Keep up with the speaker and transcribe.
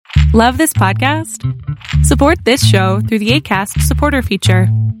Love this podcast? Support this show through the Acast supporter feature.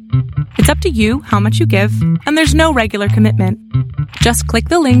 It's up to you how much you give, and there's no regular commitment. Just click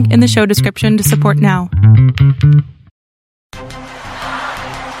the link in the show description to support now.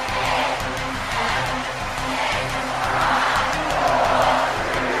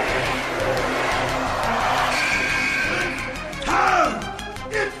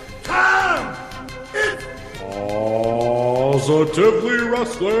 Positively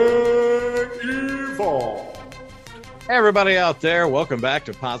Wrestling Evolved. Hey, everybody out there. Welcome back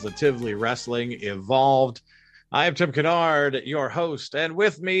to Positively Wrestling Evolved. I am Tim Kennard, your host, and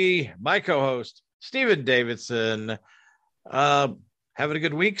with me, my co-host, Steven Davidson. Having a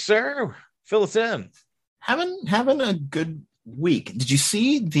good week, sir? Fill us in. Having a good week. Did you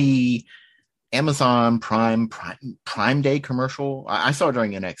see the Amazon Prime Day commercial? I saw it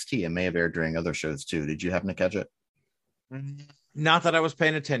during NXT. It may have aired during other shows too. Did you happen to catch it? Not that I was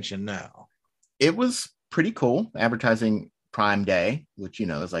paying attention, no. It was pretty cool, advertising Prime Day, which, you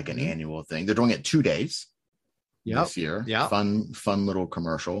know, is like an annual thing. They're doing it 2 days this year. Yeah. Fun little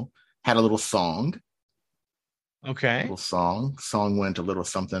commercial. Had a little song. Okay. Song went a little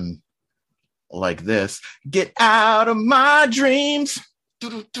something like this. Get out of my dreams.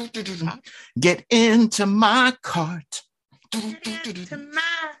 Get into my cart.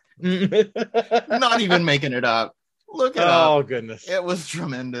 Not even making it up. Look it up. Oh, goodness. It was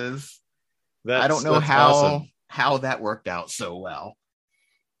tremendous. I don't know how that worked out so well.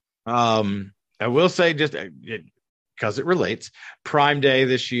 I will say, just because it relates, Prime Day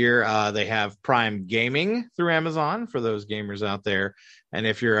this year, they have Prime Gaming through Amazon for those gamers out there. And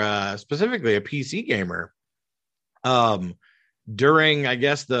if you're specifically a PC gamer, during, I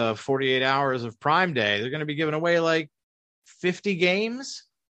guess, the 48 hours of Prime Day, they're going to be giving away like 50 games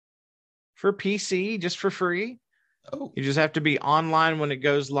for PC just for free. Oh. You just have to be online when it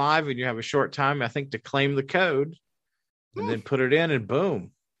goes live, and you have a short time, I think, to claim the code and then put it in, and boom.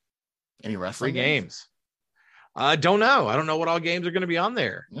 Any wrestling free games? I don't know. I don't know what all games are going to be on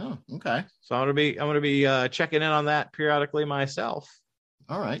there. Oh, okay. So I'm going to be checking in on that periodically myself.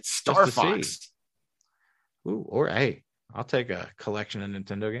 All right. Star Fox. Ooh, or hey, I'll take a collection of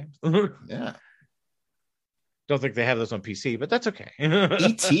Nintendo games. Yeah. Don't think they have those on PC, but that's okay.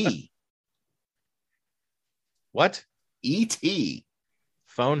 E.T. What? E.T.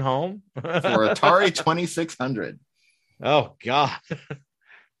 Phone Home? For Atari 2600. Oh, God.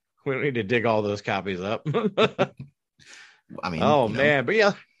 We don't need to dig all those copies up. I mean, man. But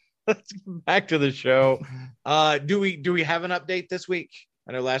yeah, let's get back to the show. Do we have an update this week?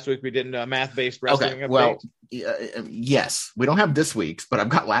 I know last week we did a math-based wrestling update. Well, yes. We don't have this week's, but I've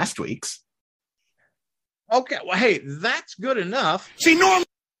got last week's. Okay. Well, hey, that's good enough. See, normal.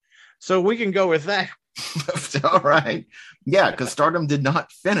 So we can go with that. All right. Yeah, because Stardom did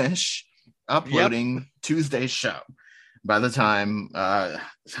not finish uploading Tuesday's show. By the time,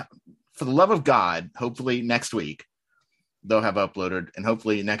 for the love of God, hopefully next week they'll have uploaded, and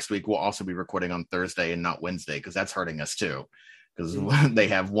hopefully next week we'll also be recording on Thursday and not Wednesday, because that's hurting us too, because they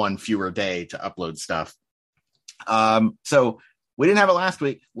have one fewer day to upload stuff. So we didn't have it last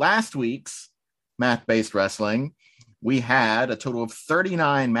week. Last week's math-based wrestling, we had a total of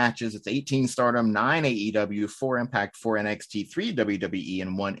 39 matches. It's 18 Stardom, 9 AEW, 4 Impact, 4 NXT, 3 WWE,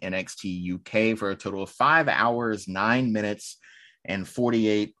 and 1 NXT UK for a total of 5 hours, 9 minutes, and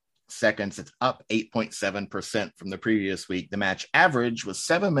 48 seconds. It's up 8.7% from the previous week. The match average was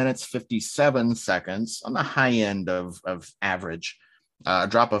 7 minutes, 57 seconds, on the high end of average, a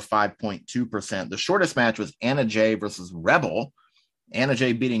drop of 5.2%. The shortest match was Anna Jay versus Rebel. Anna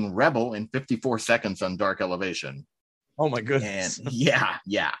Jay beating Rebel in 54 seconds on Dark Elevation. Oh my goodness. And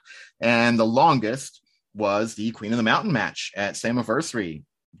yeah. And the longest was the Queen of the Mountain match at Slammiversary.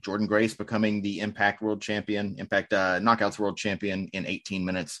 Jordynne Grace becoming the Impact World Champion, Impact Knockouts World Champion in 18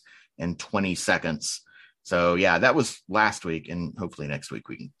 minutes and 20 seconds. So yeah, that was last week, and hopefully next week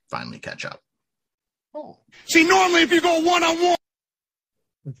we can finally catch up. Oh. See, normally if you go one-on-one.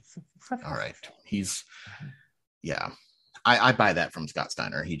 All right. I buy that from Scott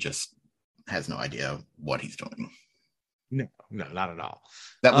Steiner. He just has no idea what he's doing. No, not at all.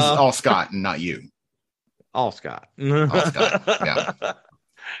 That was all Scott and not you. All Scott. All Scott, yeah.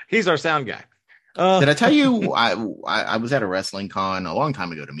 He's our sound guy. Did I tell you I was at a wrestling con a long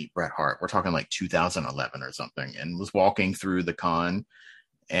time ago to meet Bret Hart? We're talking like 2011 or something, and was walking through the con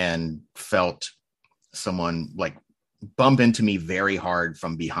and felt someone like bump into me very hard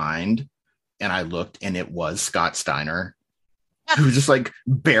from behind. And I looked, and it was Scott Steiner, who was just like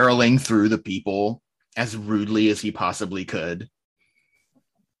barreling through the people as rudely as he possibly could.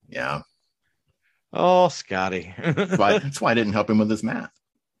 Yeah. Oh, Scotty. That's why I didn't help him with his math.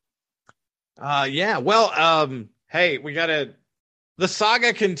 Yeah. Well, hey, the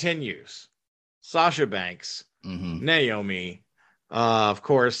saga continues. Sasha Banks, Naomi. Of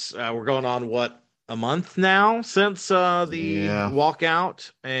course, we're going on a month now since the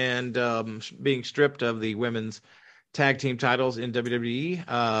walkout and being stripped of the women's tag team titles in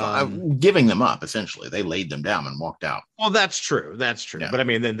WWE. Giving them up, essentially. They laid them down and walked out. Well, that's true. Yeah. But I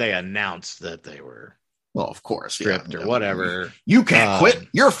mean, then they announced that they were of course, stripped or whatever. You can't quit.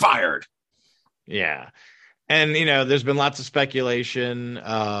 You're fired. Yeah. And, there's been lots of speculation.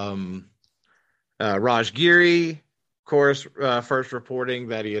 Raj Giri, of course, first reporting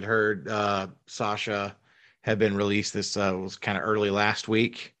that he had heard Sasha had been released. This was kind of early last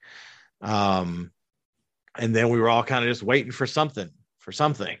week. And then we were all kind of just waiting for something,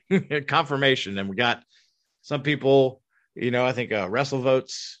 confirmation. And we got some people, I think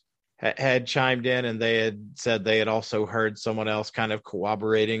WrestleVotes had chimed in, and they had said they had also heard someone else kind of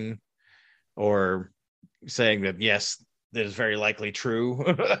corroborating or saying that, yes, that is very likely true.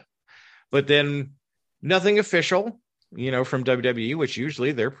 But then nothing official, from WWE, which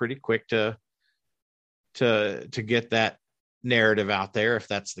usually they're pretty quick to get that narrative out there if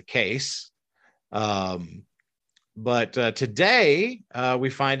that's the case. But today we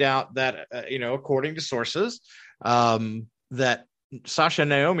find out that, according to sources, that Sasha and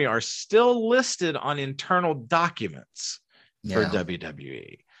Naomi are still listed on internal documents for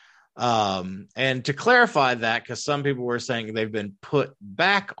WWE. And to clarify that, because some people were saying they've been put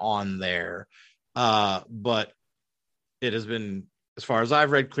back on there, but it has been, as far as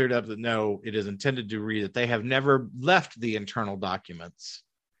I've read, cleared up that no, it is intended to read that they have never left the internal documents.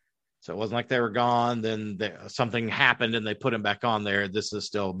 So it wasn't like they were gone, then something happened and they put them back on there. This has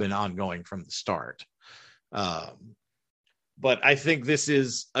still been ongoing from the start. But I think this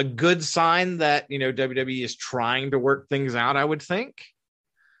is a good sign that, WWE is trying to work things out, I would think.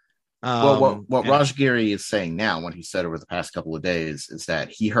 What Raj Giri is saying now, what he said over the past couple of days, is that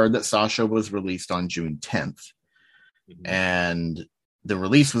he heard that Sasha was released on June 10th. Mm-hmm. And the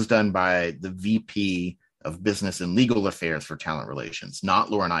release was done by the VP of Business and Legal Affairs for Talent Relations, not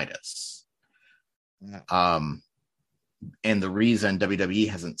Laurinaitis. Yeah. And the reason WWE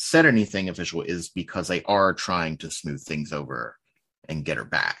hasn't said anything official is because they are trying to smooth things over and get her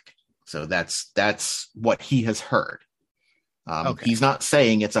back. So that's what he has heard. Okay. He's not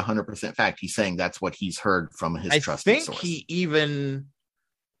saying it's 100% fact. He's saying that's what he's heard from his trusted source. He didn't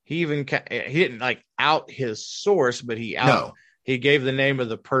like out his source, but he gave the name of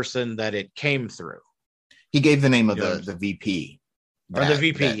the person that it came through. He gave the name of the VP. Or the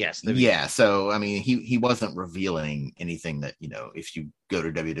VP, yes. The VP. Yeah, so, I mean, he wasn't revealing anything that, if you go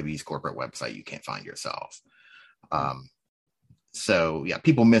to WWE's corporate website, you can't find yourself. So, yeah,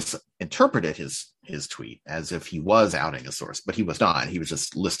 people misinterpreted his tweet as if he was outing a source, but he was not. He was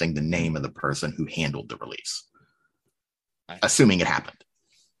just listing the name of the person who handled the release, assuming it happened,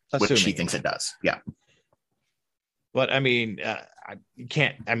 which he thinks it does. Yeah. But, I mean,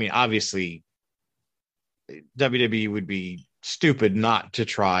 obviously, WWE would be stupid not to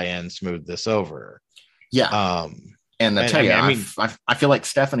try and smooth this over. Yeah. And I tell you, I feel like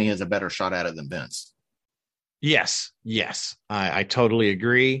Stephanie has a better shot at it than Vince. Yes. I totally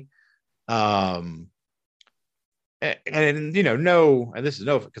agree. And this is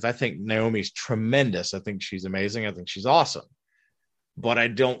no, because I think Naomi's tremendous. I think she's amazing. I think she's awesome. But I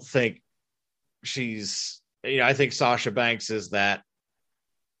don't think she's, I think Sasha Banks is that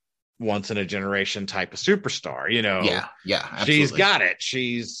once in a generation type of superstar, Yeah, absolutely. She's got it.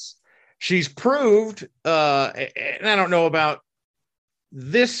 She's proved, and I don't know about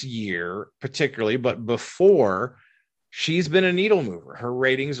this year particularly, but before, she's been a needle mover. Her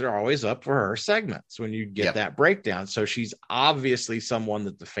ratings are always up for her segments when you get that breakdown. So she's obviously someone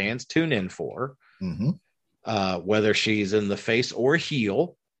that the fans tune in for, whether she's in the face or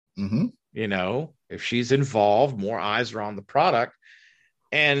heel. If she's involved, more eyes are on the product.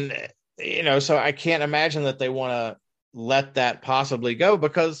 And, so I can't imagine that they want to let that possibly go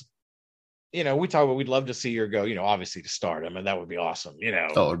because, we talk about we'd love to see her go, obviously to Stardom, and that would be awesome,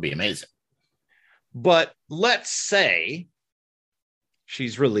 Oh, it would be amazing. But let's say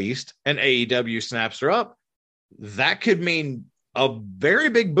she's released and AEW snaps her up. That could mean a very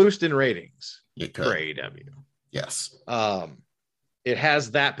big boost in ratings for AEW. Yes. It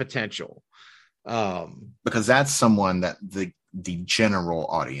has that potential. Because that's someone that the general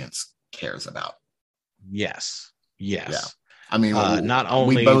audience cares about. Yes. Yeah. I mean, not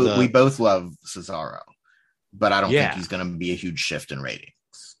only we both love Cesaro, but I don't think he's going to be a huge shift in ratings.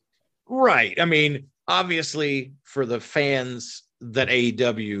 Right. I mean, obviously for the fans that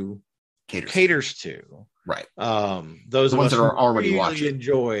AEW caters to, right? Those the ones that are already really watching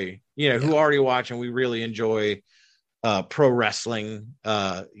enjoy who already watch and we really enjoy pro wrestling,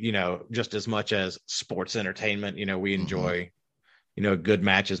 just as much as sports entertainment. We enjoy, a good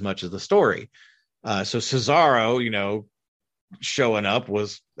match as much as the story. So Cesaro, showing up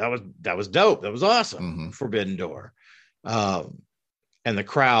was dope. That was awesome. Forbidden Door. And the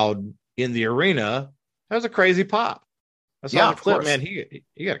crowd in the arena, that was a crazy pop. I saw the clip, man. He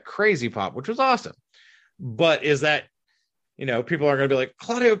got a crazy pop, which was awesome. But is that, people are going to be like,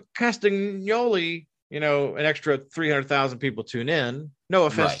 Claudio Castagnoli, an extra 300,000 people tune in. No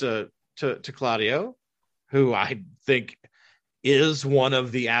offense to Claudio, who I think is one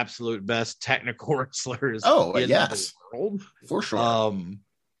of the absolute best technical wrestlers in the world. For sure.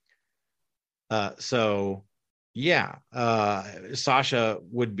 Sasha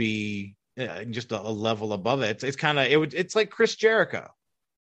would be just a level above it. It's like Chris Jericho.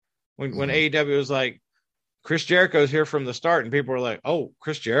 When AEW was like, Chris Jericho's here from the start, and people were like, oh,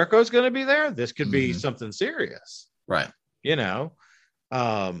 Chris Jericho's going to be there? This could be something serious. Right.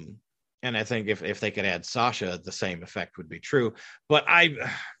 And I think if they could add Sasha, the same effect would be true. But I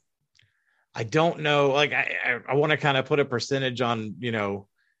don't know. Like, I want to kind of put a percentage on,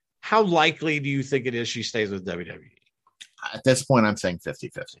 how likely do you think it is she stays with WWE? At this point, I'm saying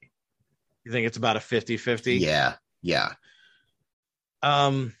 50-50. You think it's about a 50-50? Yeah. Yeah.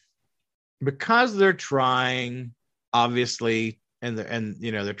 Because they're trying, obviously, and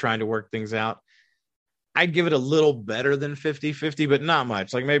they're trying to work things out, I'd give it a little better than 50-50, but not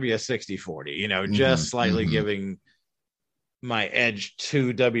much, like maybe a 60-40, just slightly giving my edge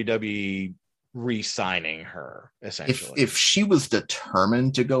to WWE re-signing her, essentially. If she was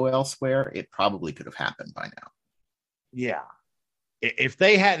determined to go elsewhere, it probably could have happened by now. Yeah. If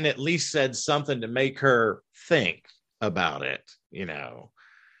they hadn't at least said something to make her think about it,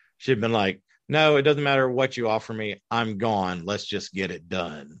 she'd been like, no, it doesn't matter what you offer me. I'm gone. Let's just get it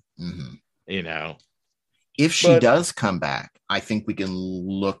done. If she does come back, I think we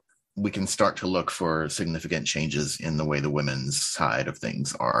can start to look for significant changes in the way the women's side of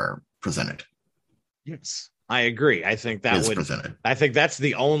things are presented. Yes, I agree. I think I think that's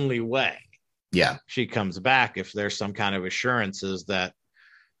the only way. Yeah. She comes back, if there's some kind of assurances that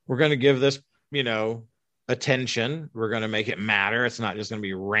we're going to give this, attention. We're going to make it matter. It's not just going to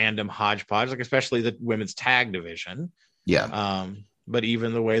be random hodgepodge, like especially the women's tag division. Yeah. But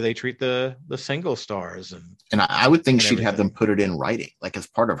even the way they treat the single stars and I would think she'd have them put it in writing, like as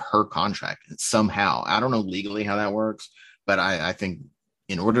part of her contract somehow. I don't know legally how that works, but I think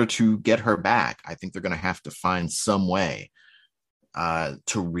in order to get her back, I think they're going to have to find some way to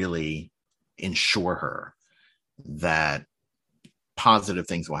really ensure her that positive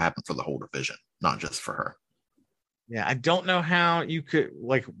things will happen for the whole division, not just for her. Yeah, I don't know how you could,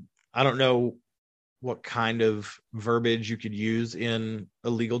 I don't know what kind of verbiage you could use in a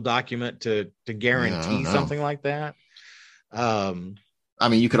legal document to guarantee something like that.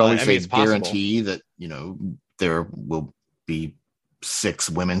 You could always say guarantee that, there will be 6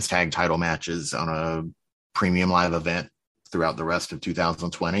 women's tag title matches on a premium live event throughout the rest of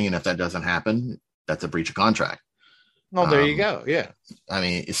 2020. And if that doesn't happen, that's a breach of contract. Well, there you go. Yeah.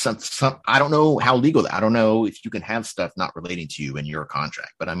 It's some I don't know how legal. I don't know if you can have stuff not relating to you in your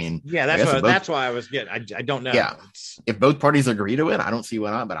contract, but yeah, that's why I was getting, I don't know. Yeah. If both parties agree to it, I don't see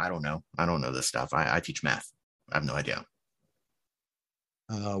why not, but I don't know. I don't know this stuff. I teach math. I have no idea.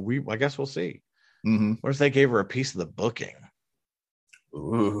 I guess we'll see. What if they gave her a piece of the booking?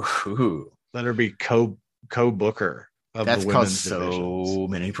 Ooh. Let her be co-booker. That's caused so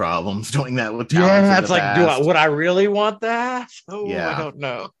many problems doing that with talent. Yeah, that's like, would I really want that? Oh, yeah. I don't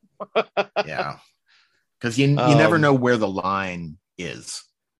know. Yeah, because you never know where the line is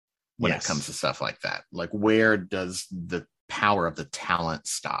when it comes to stuff like that. Like, where does the power of the talent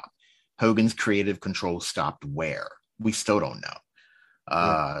stop? Hogan's creative control stopped where? We still don't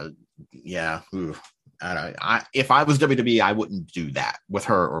know. If I was WWE, I wouldn't do that with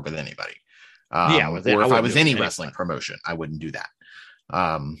her or with anybody. Or if I was any wrestling promotion, I wouldn't do that.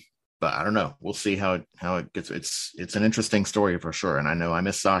 But I don't know. We'll see how it gets. It's an interesting story for sure. And I know I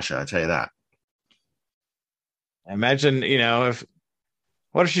miss Sasha. I tell you that. Imagine,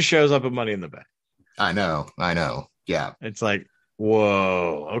 what if she shows up at Money in the Bank? I know. Yeah. It's like,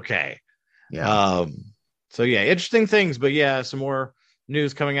 whoa. Okay. Yeah. So yeah, interesting things, but yeah, some more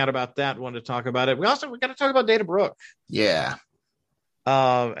news coming out about that. Wanted to talk about it. We got to talk about Dana Brooke. Yeah.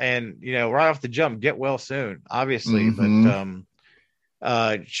 And right off the jump, get well soon, obviously,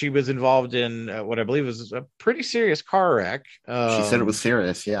 but she was involved in what I believe was a pretty serious car wreck. She said it was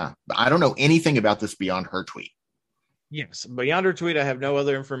serious. Yeah. But I don't know anything about this beyond her tweet. Yes. Beyond her tweet, I have no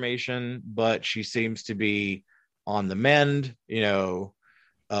other information, but she seems to be on the mend,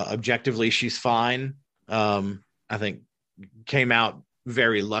 objectively, she's fine. I think came out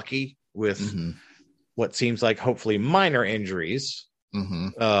very lucky with what seems like hopefully minor injuries,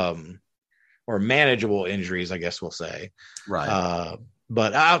 or manageable injuries, I guess we'll say. Right.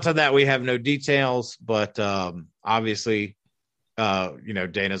 But outside that, we have no details. But obviously,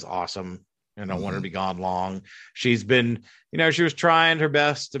 Dana's awesome, and I want her to be gone long. She's been, she was trying her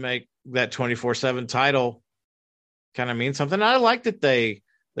best to make that 24/7 title kind of mean something. I like that they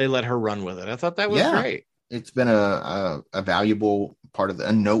let her run with it. I thought that was great. It's been a valuable part of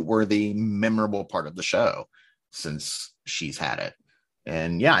a noteworthy, memorable part of the show since she's had it.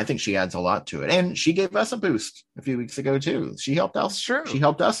 And I think she adds a lot to it. And she gave us a boost a few weeks ago too. She helped us. True. She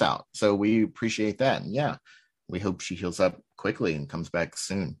helped us out. So we appreciate that. And we hope she heals up quickly and comes back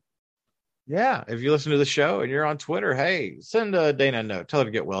soon. Yeah. If you listen to the show and you're on Twitter, hey, send Dana a note. Tell her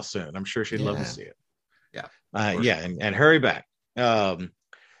to get well soon. I'm sure she'd love to see it. Yeah. And hurry back. I'll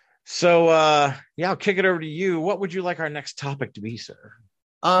kick it over to you. What would you like our next topic to be, sir?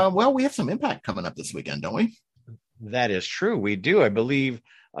 Well, we have some Impact coming up this weekend, don't we? That is true. We do. I believe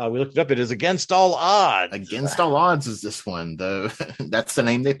we looked it up. It is Against All Odds. Against All Odds is this one, though. That's the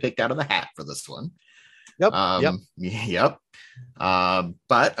name they picked out of the hat for this one. Yep.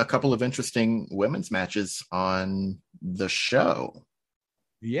 But a couple of interesting women's matches on the show.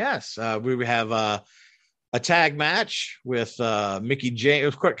 Yes. We have a tag match with Mickie James. It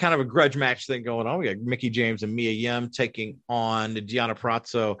was quite kind of a grudge match thing going on. We got Mickie James and Mia Yim taking on Deonna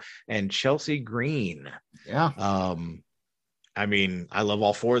Purrazzo and Chelsea Green. Yeah. I mean, I love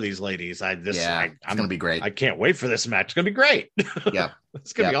all four of these ladies. I'm going to be great. I can't wait for this match. It's going to be great. Yeah.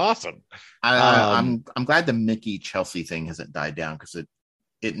 It's going to be awesome. I'm glad the Mickie Chelsea thing hasn't died down because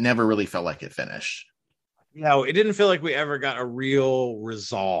it never really felt like it finished. It didn't feel like we ever got a real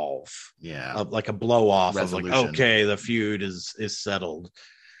resolve. Yeah. Like a blow off of Resolution. like, okay, the feud is settled.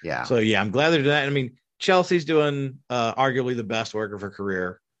 Yeah. So I'm glad they're doing that. I mean, Chelsea's doing arguably the best work of her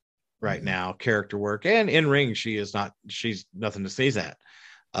career right now, character work, and in ring she's nothing to sneeze at.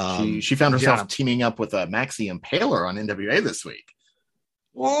 She found herself teaming up with Maxie Impaler on NWA this week.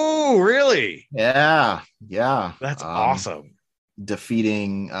 Oh, really? Yeah. That's awesome.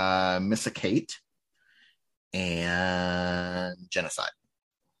 Defeating Missa Kate and Genocide.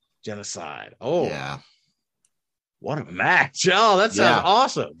 Oh yeah, what a match! Oh, that sounds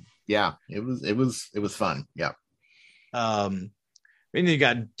awesome. Yeah, it was fun. Yeah. And you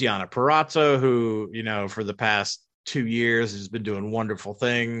got Deonna Purrazzo, who for the past 2 years has been doing wonderful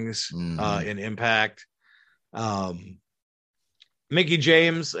things in Impact. Mickie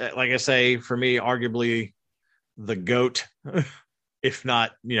James, like I say, for me, arguably the GOAT, if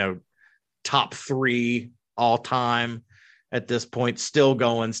not top 3 all time at this point. Still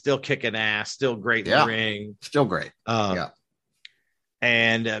going, still kicking ass, still great in the ring, still great.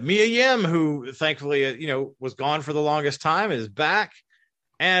 And Mia Yim, who thankfully, was gone for the longest time, is back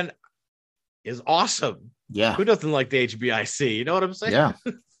and is awesome. Yeah. Who doesn't like the HBIC? You know what I'm saying? Yeah.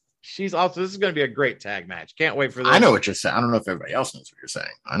 She's awesome. This is going to be a great tag match. Can't wait for this. I know what you're saying. I don't know if everybody else knows what you're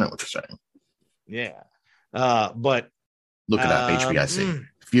saying. I know what you're saying. Yeah. But look it up, HBIC.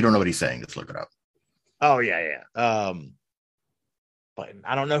 If you don't know what he's saying, just look it up. Oh, yeah. But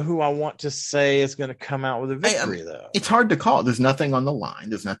I don't know who I want to say is going to come out with a victory, though. It's hard to call. There's nothing on the line.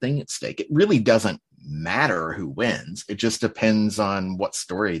 There's nothing at stake. It really doesn't matter who wins. It just depends on what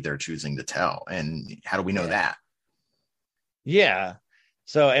story they're choosing to tell. And how do we know that? Yeah.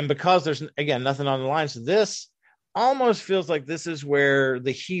 So, and because there's, again, nothing on the line, so this almost feels like this is where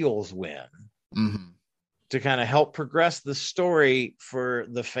the heels win to kind of help progress the story for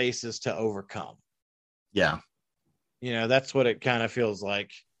the faces to overcome. Yeah. That's what it kind of feels like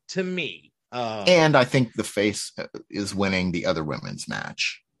to me. And I think the face is winning the other women's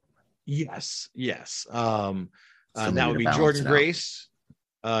match. Yes. That would be Jordynne Grace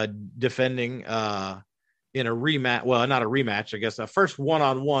defending in a rematch. Well, not a rematch, I guess. A first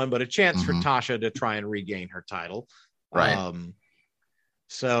one-on-one, but a chance for Tasha to try and regain her title. Right.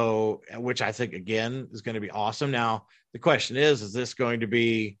 So, which I think, again, is going to be awesome. Now, the question is this going to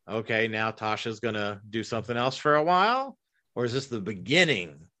be, okay, now Tasha's going to do something else for a while? Or is this the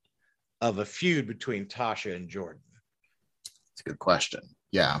beginning of a feud between Tasha and Jordynne? It's a good question.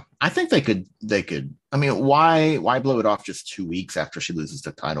 Yeah. I think they could, I mean, why blow it off just 2 weeks after she loses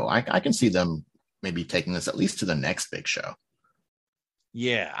the title? I can see them maybe taking this at least to the next big show.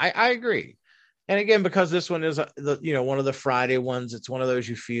 Yeah, I agree. And again, because this one is one of the Friday ones, it's one of those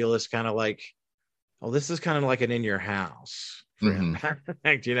you feel is kind of like, oh, this is kind of like an in your house.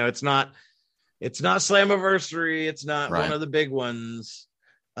 It's not Slammiversary. It's not one of the big ones.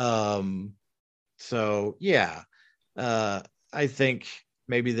 So yeah, I think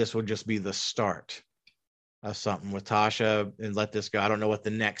maybe this will just be the start of something with Tasha and let this go. I don't know what the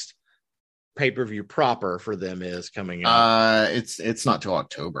next pay-per-view proper for them is coming up. It's not till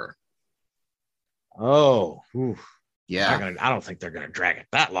October. Oh, whew. Yeah. I don't think they're gonna drag it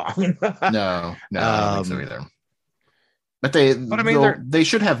that long. No, I don't think so either. But they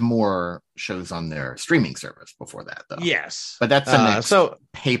should have more shows on their streaming service before that, though. Yes, but that's the next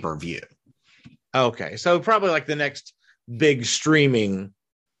pay-per-view. Okay, so probably like the next big streaming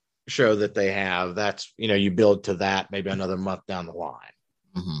show that they have. That's, you build to that maybe another month down the line.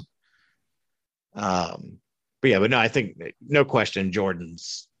 Mm-hmm. But no, I think no question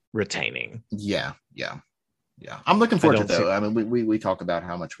Jordan's retaining. Yeah. I'm looking forward to it, though. I mean, we talk about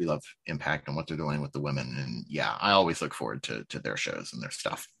how much we love Impact and what they're doing with the women, and yeah, I always look forward to their shows and their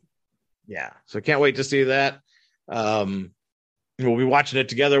stuff. Yeah, so can't wait to see that. We'll be watching it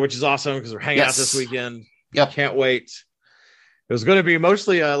together, which is awesome because we're hanging out this weekend. Yep, can't wait. It was going to be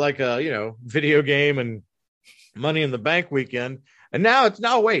mostly like a video game and Money in the Bank weekend, and now it's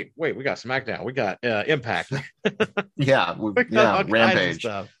wait, we got SmackDown, we got Impact. yeah, Rampage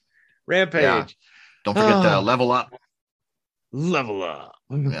stuff. Rampage. Yeah. Don't forget to level up. Level up.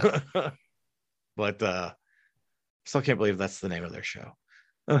 Yeah. But still can't believe that's the name of their show.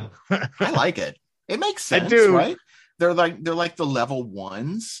 I like it. It makes sense, I do. Right? They're like the level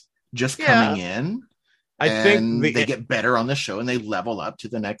ones just coming in. I think they get better on the show and they level up to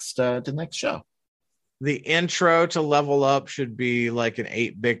the next show. The intro to Level Up should be like an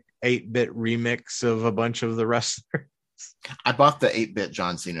 8-bit remix of a bunch of the wrestlers. I bought the 8-bit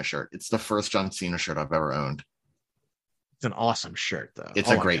John Cena shirt. It's the first John Cena shirt I've ever owned. It's an awesome shirt, though. It's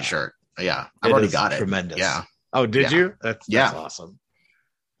a great shirt. Yeah, I've already got it. Tremendous. Yeah. Oh, did you? That's awesome.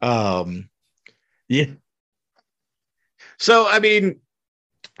 Yeah. So, I mean,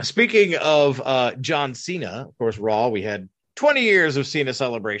 speaking of John Cena, of course, Raw, we had 20 years of Cena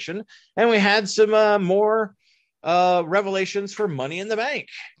celebration, and we had some more revelations for Money in the Bank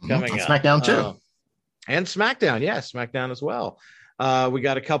coming up. SmackDown too. And SmackDown, SmackDown as well. We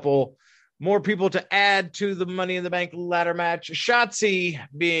got a couple more people to add to the Money in the Bank ladder match. Shotzi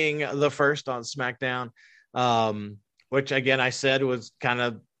being the first on SmackDown, which again I said was kind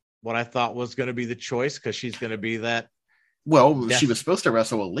of what I thought was going to be the choice because she's going to be that. Well, she was supposed to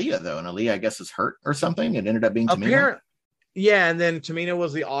wrestle Aaliyah though, and Aaliyah I guess is hurt or something. It ended up being Tamina. Yeah, and then Tamina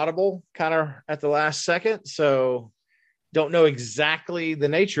was the audible kind of at the last second, so don't know exactly the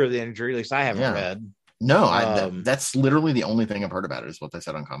nature of the injury. At least I haven't read. No, that's literally the only thing I've heard about it is what they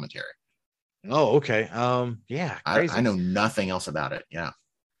said on commentary. Oh, okay. Crazy. I know nothing else about it. Yeah.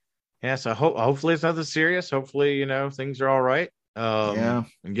 So hopefully it's nothing serious. Hopefully, things are all right. And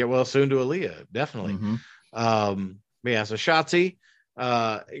get well soon to Aaliyah. Definitely. Mm-hmm. So Shotzi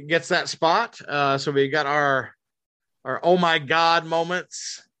gets that spot. So we got our oh my God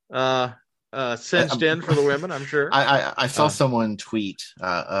moments cinched in for the women, I'm sure. I saw someone tweet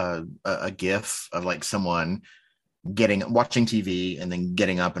a gif of like someone watching TV and then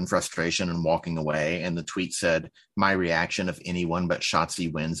getting up in frustration and walking away, and the tweet said, "My reaction if anyone but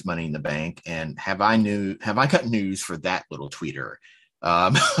Shotzi wins Money in the Bank." And have I got news for that little tweeter?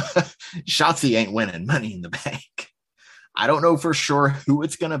 Shotzi ain't winning Money in the Bank. I don't know for sure who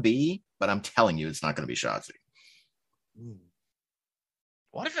it's gonna be, but I'm telling you it's not gonna be Shotzi.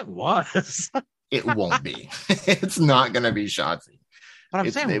 What if it was? It won't be. It's not going to be Shotzi. But I'm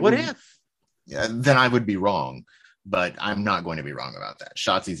saying, what if? Yeah, then I would be wrong. But I'm not going to be wrong about that.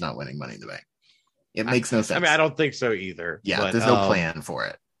 Shotzi's not winning Money in the Bank. It makes no sense. I mean, I don't think so either. Yeah, but there's no plan for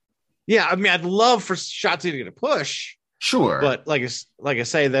it. Yeah, I mean, I'd love for Shotzi to get a push. Sure. But like I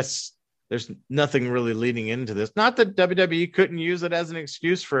say, there's nothing really leading into this. Not that WWE couldn't use it as an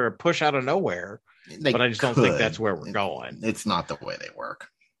excuse for a push out of nowhere. But I just don't think that's where we're going. It's not the way they work.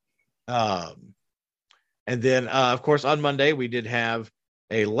 And then, of course, on Monday, we did have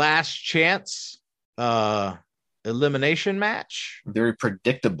a last chance elimination match. Very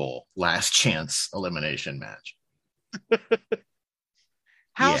predictable last chance elimination match.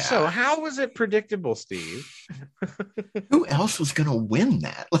 How so? How was it predictable, Steve? Who else was going to win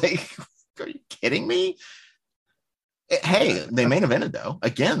that? Like, are you kidding me? Hey, they main evented, though.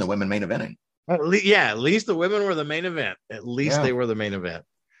 Again, the women main eventing. At least the women were the main event. At least they were the main event.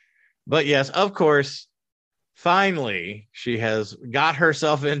 But yes, of course, finally, she has got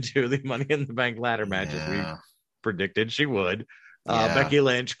herself into the Money in the Bank ladder match as we predicted she would. Becky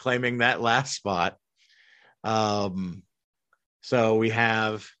Lynch claiming that last spot. So we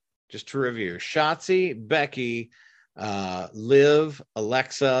have, just to review, Shotzi, Becky, Liv,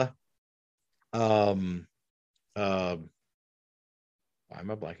 Alexa, why am I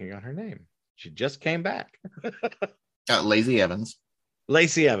blanking on her name? She just came back. Lacey Evans.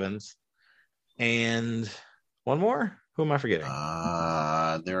 Lacey Evans, and one more. Who am I forgetting?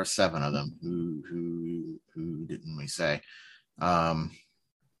 There are 7 of them. Who didn't we say?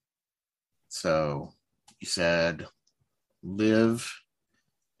 So you said Liv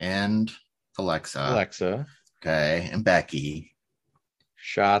and Alexa. Okay, and Becky.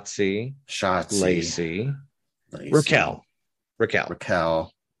 Shotzi. Lacey. Raquel.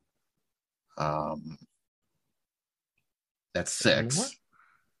 That's 6.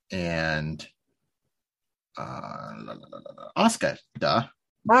 And Asuka. Duh.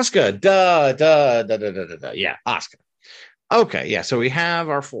 Yeah, Asuka. Okay, yeah. So we have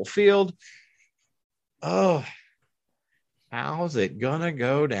our full field. Oh, how's it gonna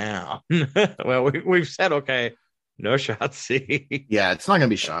go down? Well, we've said okay, no Shotzi. Yeah, it's not gonna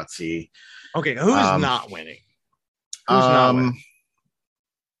be Shotzi. Okay, who's not winning? Who's not winning?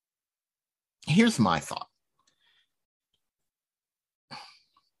 Here's my thought.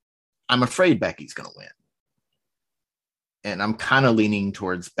 I'm afraid Becky's gonna win. And I'm kind of leaning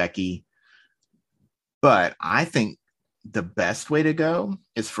towards Becky. But I think the best way to go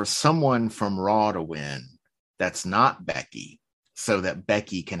is for someone from Raw to win that's not Becky, so that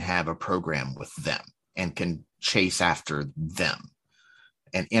Becky can have a program with them and can chase after them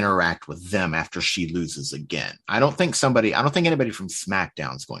and interact with them after she loses again. I don't think anybody from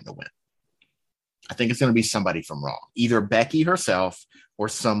SmackDown is going to win. I think it's going to be somebody from Raw, either Becky herself or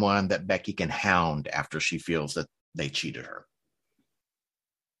someone that Becky can hound after she feels that they cheated her.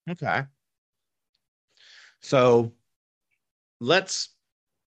 Okay. So let's,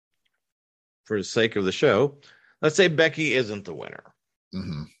 for the sake of the show, let's say Becky isn't the winner.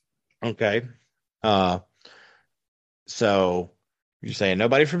 Mm-hmm. Okay. So you're saying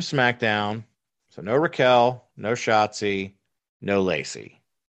nobody from SmackDown. So no Raquel, no Shotzi, no Lacey.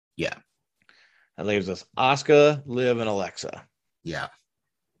 Yeah. That leaves us Asuka, Liv, and Alexa. Yeah.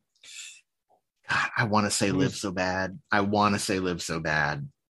 God, I want to say Liv so bad. I'm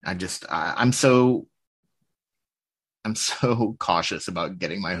so cautious about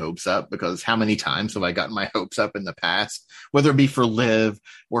getting my hopes up, because how many times have I gotten my hopes up in the past, whether it be for Liv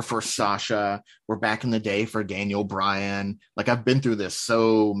or for Sasha or back in the day for Daniel Bryan. Like, I've been through this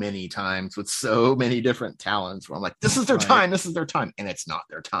so many times with so many different talents where I'm like, this is their time. And it's not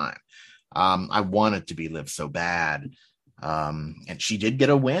their time. I want it to be Liv so bad. And she did get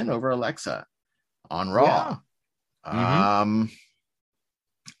a win over Alexa on Raw. Yeah. Mm-hmm.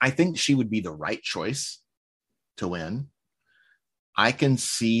 I think she would be the right choice to win. I can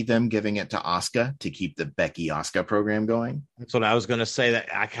see them giving it to Asuka to keep the Becky Asuka program going. That's what I was going to say. That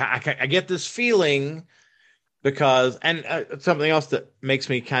I get this feeling because, and something else that makes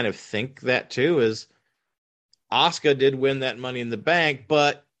me kind of think that too is Asuka did win that Money in the Bank,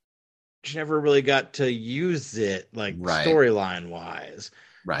 but she never really got to use it, like storyline wise.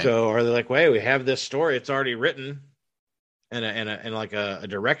 Right. So are they like, wait, we have this story, it's already written and like a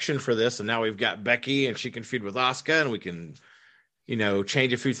direction for this, and now we've got Becky and she can feud with Asuka, and we can,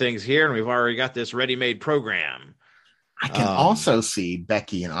 change a few things here, and we've already got this ready-made program. I can also see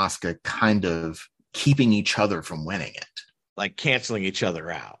Becky and Asuka kind of keeping each other from winning it, like canceling each other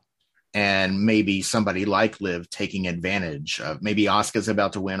out. And maybe somebody like Liv taking advantage of, maybe Asuka's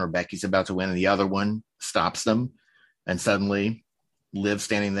about to win or Becky's about to win, and the other one stops them, and suddenly Liv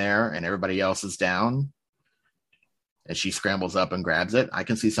standing there and everybody else is down, and she scrambles up and grabs it. I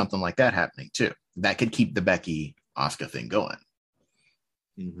can see something like that happening too. That could keep the Becky Asuka thing going.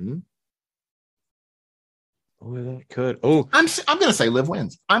 Mm-hmm. Oh, that could. Oh, I'm going to say Liv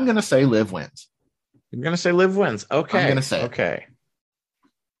wins. You're going to say Liv wins. Okay. I'm going to say okay.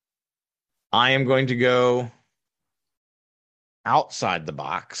 I am going to go outside the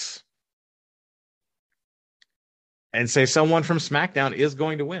box and say someone from SmackDown is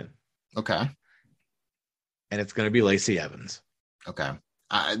going to win. Okay. And it's going to be Lacey Evans. Okay.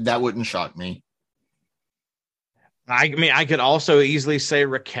 That wouldn't shock me. I mean, I could also easily say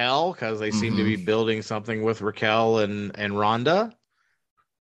Raquel, because they seem to be building something with Raquel and Ronda.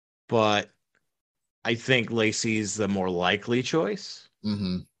 But I think Lacey's the more likely choice.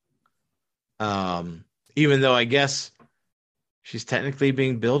 Mm-hmm. Even though I guess she's technically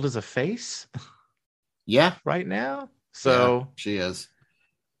being billed as a face. Yeah. Right now. So yeah, she is.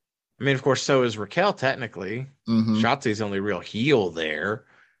 I mean, of course, so is Raquel technically. Mm-hmm. Shotzi's the only real heel there.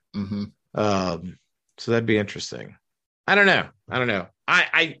 Mm-hmm. So that'd be interesting. I don't know.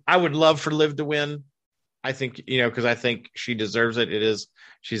 I would love for Liv to win. I think, because I think she deserves it.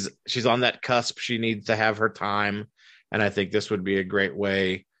 She's on that cusp. She needs to have her time. And I think this would be a great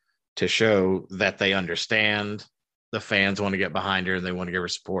way to show that they understand the fans want to get behind her and they want to give her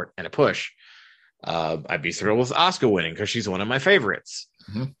support and a push. I'd be thrilled with Asuka winning because she's one of my favorites.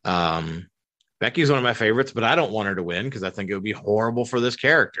 Mm-hmm. Becky's one of my favorites, but I don't want her to win because I think it would be horrible for this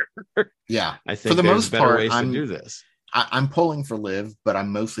character. Yeah. I think for the there's most better part, ways to do this. I'm pulling for Liv, but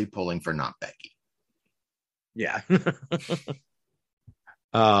I'm mostly pulling for not Becky. Yeah.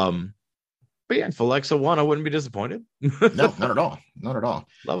 But yeah, if Alexa won, I wouldn't be disappointed. No, not at all. Not at all.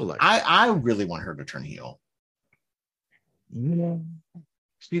 Love Alexa. I really want her to turn heel.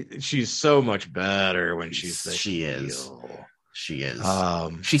 She's so much better when she's the She heel. is. She is.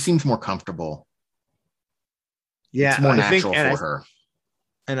 She seems more comfortable. Yeah, it's more natural for her.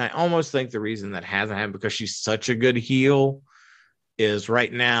 And I almost think the reason that hasn't happened because she's such a good heel is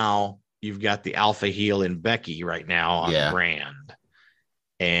right now you've got the alpha heel in Becky right now on the brand.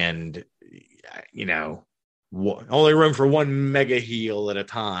 And, you know, only room for one mega heel at a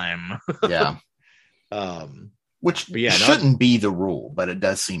time. Yeah. Which shouldn't be the rule, but it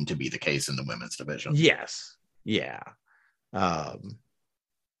does seem to be the case in the women's division. Yes. Yeah.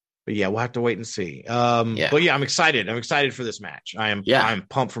 But yeah, we'll have to wait and see. But yeah, I'm excited. I'm excited for this match. I'm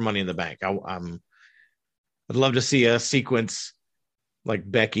pumped for Money in the Bank. I'd love to see a sequence like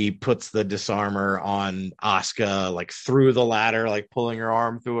Becky puts the disarmer on Asuka, like through the ladder, like pulling her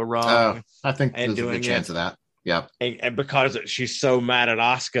arm through a rung. I think there's a good chance of that. Yeah. And because she's so mad at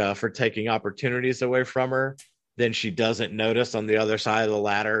Asuka for taking opportunities away from her, then she doesn't notice on the other side of the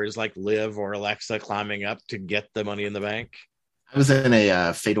ladder is like Liv or Alexa climbing up to get the Money in the Bank. I was in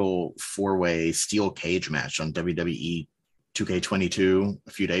a fatal 4-way steel cage match on WWE 2K22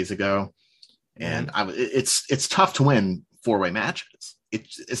 a few days ago. And it's tough to win 4-way matches.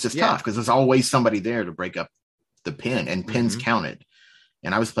 It's just tough because there's always somebody there to break up the pin, and pins counted.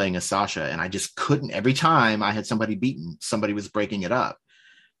 And I was playing as Sasha, and I just couldn't. Every time I had somebody beaten, somebody was breaking it up.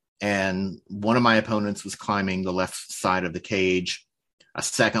 And one of my opponents was climbing the left side of the cage. A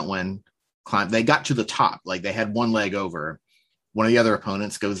second one climbed. They got to the top, like they had one leg over. One of the other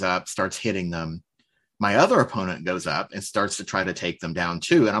opponents goes up, starts hitting them. My other opponent goes up and starts to try to take them down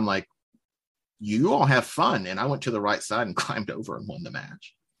too. And I'm like, you all have fun. And I went to the right side and climbed over and won the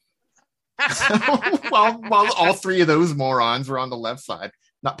match. while all three of those morons were on the left side,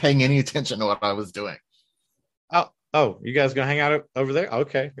 not paying any attention to what I was doing. Oh, you guys gonna hang out over there?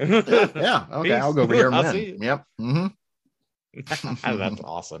 Okay. Yeah. Okay. Peace. I'll go over here and I'll win. Yep. Mm-hmm. That's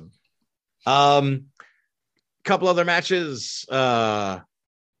awesome. Couple other matches. Right?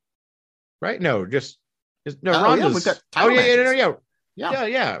 No, Ronda's.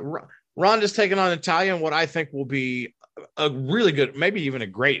 Yeah. Ronda's taking on Natalya in what I think will be a really good, maybe even a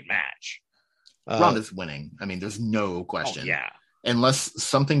great match. Ronda's winning. I mean, there's no question. Oh, yeah. Unless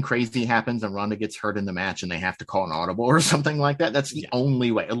something crazy happens and Ronda gets hurt in the match and they have to call an audible or something like that. That's the only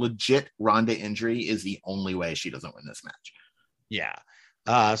way. A legit Ronda injury is the only way she doesn't win this match. Yeah.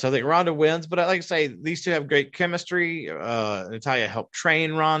 So I think Ronda wins, but I like to say these two have great chemistry. Natalya helped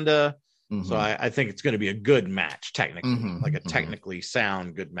train Ronda. Mm-hmm. So I think it's going to be a good match, technically, like a technically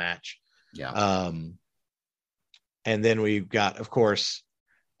sound good match. Yeah. And then we've got, of course,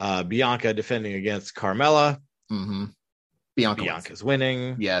 Bianca defending against Carmella. Mm-hmm. Bianca's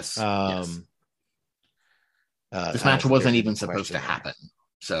winning. Yes. This match wasn't even supposed to happen.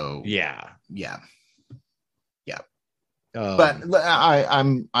 So yeah. But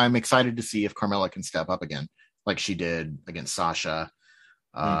I'm excited to see if Carmella can step up again, like she did against Sasha.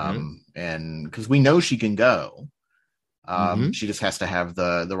 And because we know she can go. She just has to have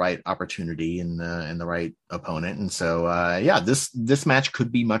the right opportunity and the right opponent. And so this match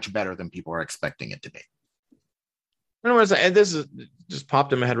could be much better than people are expecting it to be. And this is just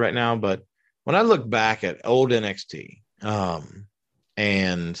popped in my head right now, but when I look back at old NXT,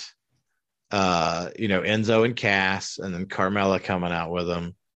 and Enzo and Cass, and then Carmella coming out with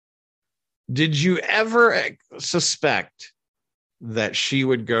them, did you ever suspect that she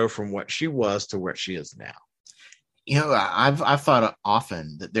would go from what she was to where she is now? I've thought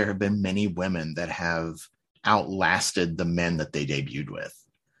often that there have been many women that have outlasted the men that they debuted with.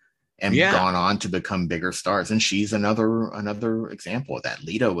 And gone on to become bigger stars. And she's another example of that.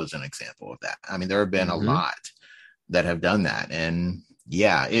 Lita was an example of that. I mean, there have been a lot that have done that. And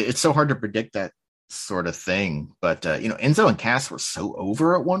it's so hard to predict that sort of thing. But, Enzo and Cass were so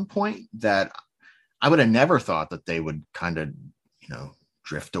over at one point that I would have never thought that they would kind of,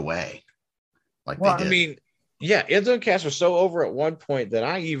 drift away like they did. I mean, Enzo and Cass were so over at one point that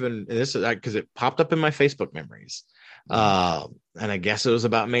this is because it popped up in my Facebook memories. And I guess it was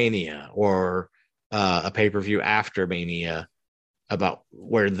about Mania or a pay-per-view after Mania about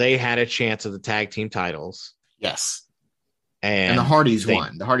where they had a chance of the tag team titles. Yes. And the Hardys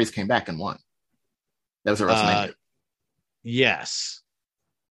won. The Hardys came back and won. That was a WrestleMania. Yes.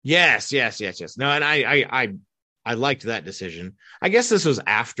 Yes. No, and I liked that decision. I guess this was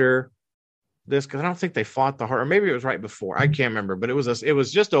after this because I don't think they fought the heart, or maybe it was right before. I can't remember, but it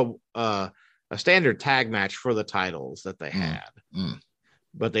was just a standard tag match for the titles that they had.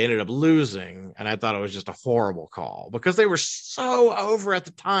 But they ended up losing, and I thought it was just a horrible call because they were so over at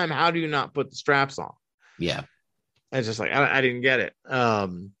the time. How do you not put the straps on? Yeah. It's just like I didn't get it.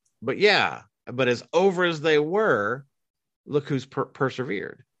 But yeah, but as over as they were, look who's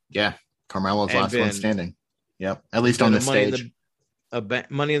persevered. Yeah, Carmelo's last one standing. Yep, at least on the stage.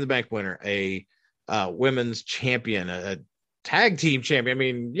 Money in the Bank winner, a women's champion, a tag team champion. I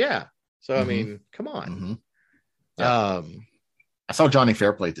mean, yeah. So I mean, come on. Yeah. I saw Johnny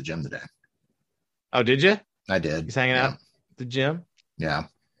Fairplay at the gym today. Oh, did you? I did. He's hanging out at the gym. Yeah.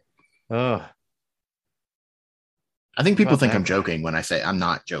 Oh. I think people think I'm joking when I say I'm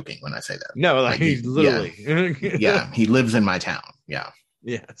not joking when I say that. No, like he's literally. Yeah, he lives in my town. Yeah.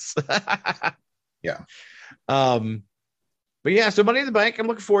 Yes. Yeah. But yeah, so Money in the Bank, I'm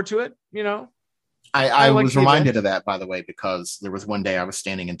looking forward to it. You know, I was reminded of that, by the way, because there was one day I was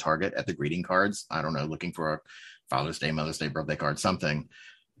standing in Target at the greeting cards. I don't know, looking for a Father's Day, Mother's Day, birthday card, something.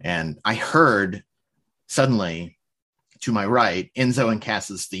 And I heard suddenly to my right, Enzo and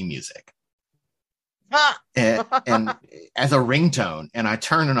Cass's theme music. and as a ringtone, and I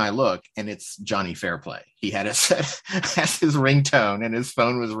turn and I look, and it's Johnny Fairplay. He had it set as his ringtone, and his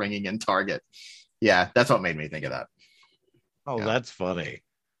phone was ringing in Target. Yeah, that's what made me think of that. Oh, yeah. That's funny.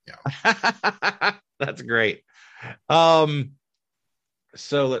 Yeah, that's great.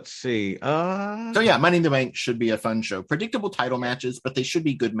 So let's see. So yeah, Money in the Bank should be a fun show. Predictable title matches, but they should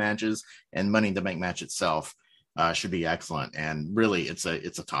be good matches, and Money in the Bank match itself should be excellent. And really, it's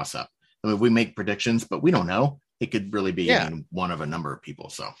a toss up. I mean, we make predictions, but we don't know. It could really be one of a number of people.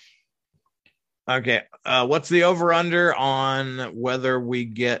 So, okay. What's the over-under on whether we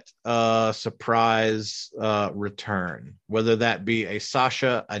get a surprise return? Whether that be a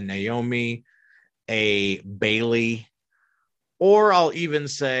Sasha, a Naomi, a Bailey, or I'll even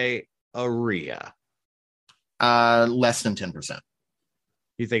say a Rhea. Less than 10%.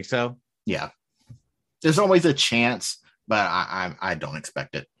 You think so? Yeah. There's always a chance, but I don't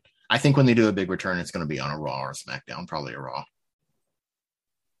expect it. I think when they do a big return, it's going to be on a Raw or a SmackDown, probably a Raw.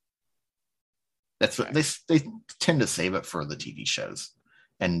 That's what they tend to save it for the TV shows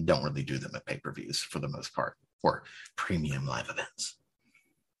and don't really do them at pay-per-views for the most part, or premium live events.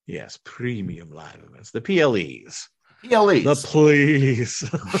 Yes, premium live events, the PLEs. The please.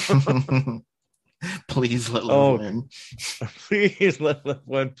 Please let Liv win. Please let Liv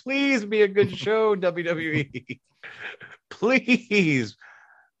win. Please be a good show, WWE. Please.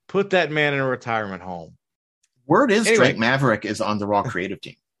 Put that man in a retirement home. Word is Drake Maverick is on the Raw creative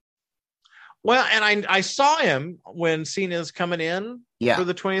team. Well, and I saw him when Cena's coming in for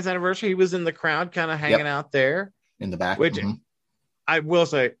the 20th anniversary. He was in the crowd, kind of hanging out there. In the back. Which I will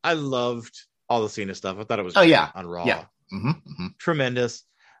say, I loved all the Cena stuff. I thought it was on Raw. Yeah. Tremendous.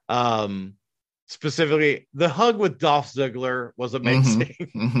 Specifically, the hug with Dolph Ziggler was amazing.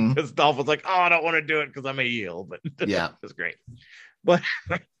 Because Dolph was like, I don't want to do it because I'm a heel. But yeah, it was great. But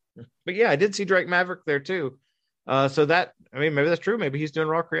yeah, I did see Drake Maverick there too. So that, I mean, maybe that's true. Maybe he's doing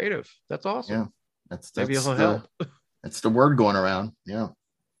Raw creative. That's awesome. Yeah, that's maybe he'll help. That's the word going around. Yeah.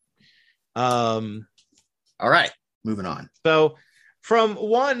 All right, moving on. So from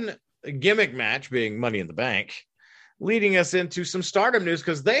one gimmick match being Money in the Bank, leading us into some Stardom news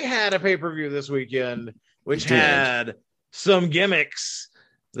because they had a pay-per-view this weekend, which had some gimmicks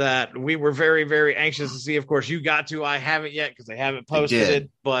that we were very, very anxious to see. Of course, you got to. I haven't yet because they haven't posted it.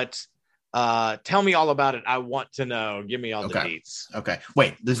 But tell me all about it. I want to know. Give me all the deets. Okay.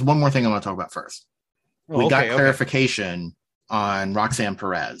 Wait, there's one more thing I want to talk about first. We got clarification on Roxanne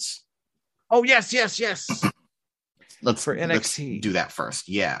Perez. Oh, yes. Let's do that first.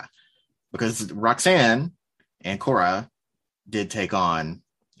 Yeah. Because Roxanne and Cora did take on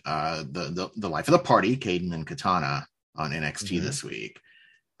the life of the party, Caden and Katana, on NXT this week.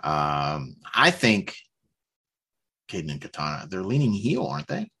 I think Caden and Katana, they're leaning heel, aren't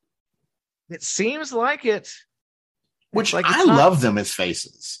they? It seems like it. Which I love them as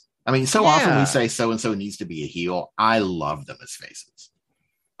faces. I mean, so often we say so-and-so needs to be a heel. I love them as faces.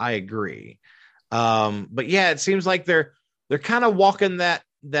 I agree. But yeah, it seems like they're kind of walking that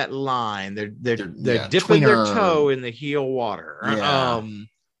line. They're dipping their toe in the heel water. Yeah.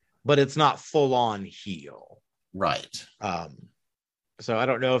 But it's not full on heel. Right. So I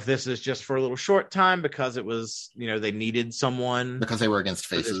don't know if this is just for a little short time because it was, they needed someone because they were against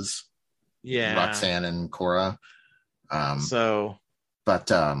faces. Yeah. Roxanne and Cora. So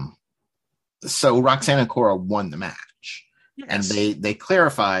Roxanne and Cora won the match. And they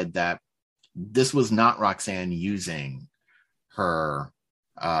clarified that this was not Roxanne using her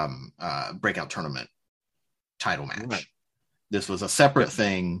breakout tournament title match. Right. This was a separate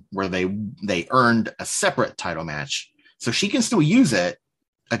thing where they earned a separate title match, so she can still use it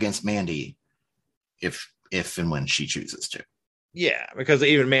against Mandy if and when she chooses to. Yeah, because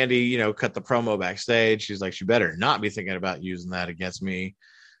even Mandy, cut the promo backstage. She's like, she better not be thinking about using that against me.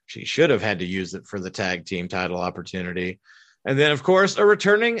 She should have had to use it for the tag team title opportunity. And then, of course, a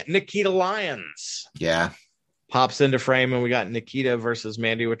returning Nikita Lyons. Yeah. Pops into frame, and we got Nikita versus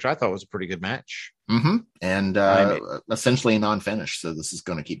Mandy, which I thought was a pretty good match. Mm-hmm. And essentially a non-finish, so this is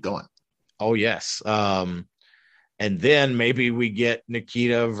going to keep going. Oh, yes. And then maybe we get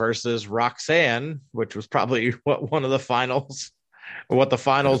Nikita versus Roxanne, which was probably what the finals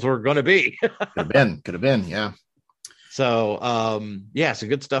were going to be. Could have been, yeah. So, some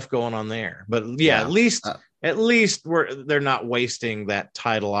good stuff going on there. But yeah. At least they're not wasting that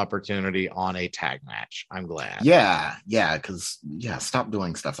title opportunity on a tag match. I'm glad. Yeah, because stop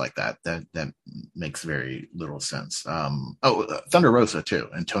doing stuff like that. That makes very little sense. Thunder Rosa too,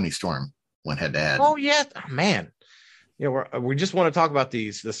 and Tony Storm went head to head. Oh yeah, man. Yeah, we just want to talk about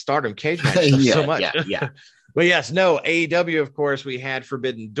the Stardom cage match so much. Yeah. But yes, no, AEW, of course, we had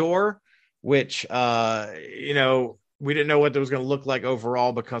Forbidden Door, which we didn't know what it was going to look like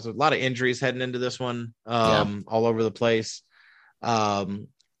overall because of a lot of injuries heading into this one, all over the place. But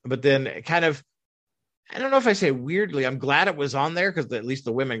then kind of, I don't know if I say weirdly, I'm glad it was on there because at least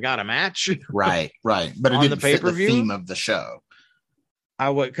the women got a match. Right. But it didn't the pay-per-view. Fit the theme of the show. I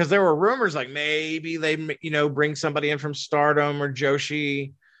would, because there were rumors like maybe they, bring somebody in from Stardom or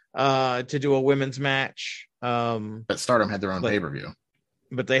Joshi to do a women's match. But Stardom had their own pay-per-view.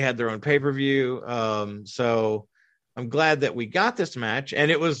 But they had their own pay-per-view. So I'm glad that we got this match, and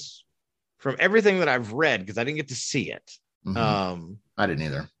it was from everything that I've read because I didn't get to see it. Mm-hmm. I didn't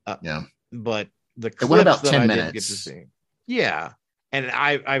either. But the clips it went about that 10 I minutes. did get to see, and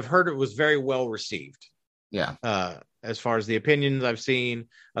I've heard it was very well received. Yeah. As far as the opinions I've seen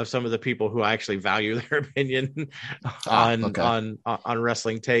of some of the people who actually value their opinion on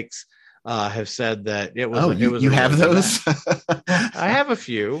wrestling takes, have said that it was. You have those? I have a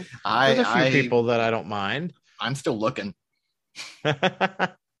few. There's a few people that I don't mind. I'm still looking.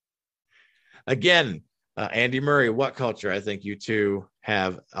 Again, Andy Murray, What Culture? I think you two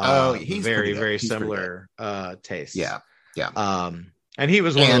have he's very similar tastes. Yeah. And he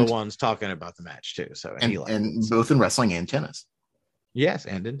was one of the ones talking about the match too. So and both in wrestling and tennis. Yes,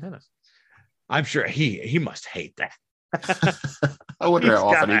 and in tennis. I'm sure he must hate that. I wonder how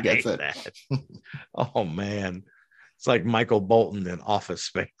often he gets it. Oh man. It's like Michael Bolton in Office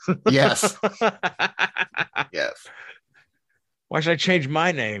Space. Yes. Yes. Why should I change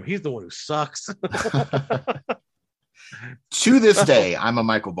my name? He's the one who sucks. To this day, I'm a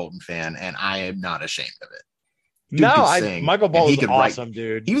Michael Bolton fan, and I am not ashamed of it. Michael Bolton's awesome,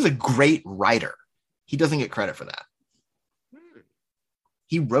 dude. He was a great writer. He doesn't get credit for that.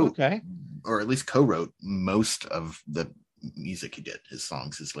 He wrote, or at least co-wrote, most of the music he did, his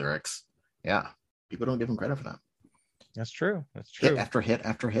songs, his lyrics. Yeah. People don't give him credit for that. That's true. Hit after hit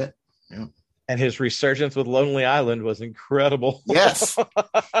after hit. Yeah. And his resurgence with Lonely Island was incredible. Yes.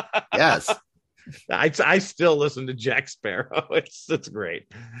 I still listen to Jack Sparrow. It's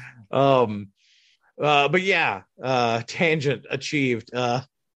great. But yeah, tangent achieved.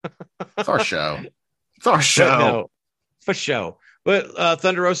 It's our show. No, for show. But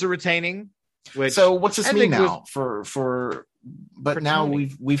Thunder Rosa retaining. So what's this mean now But now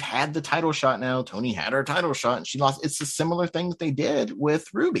Tony. we've had the title shot now. Tony had her title shot and she lost. It's a similar thing that they did with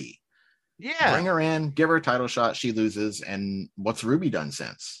Ruby. Yeah. Bring her in, give her a title shot, she loses. And what's Ruby done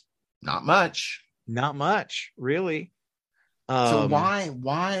since? Not much. Not much, really. So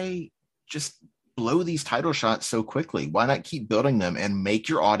why just blow these title shots so quickly? Why not keep building them and make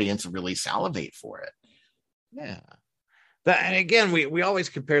your audience really salivate for it? Yeah. And again, we always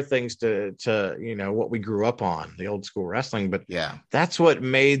compare things to what we grew up on, the old school wrestling, but that's what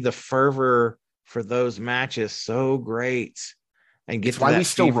made the fervor for those matches so great and get to why that we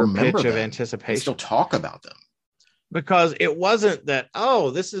still remember pitch them. of anticipation. We still talk about them because it wasn't that,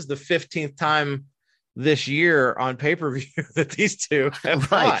 this is the 15th time this year on pay-per-view that these two have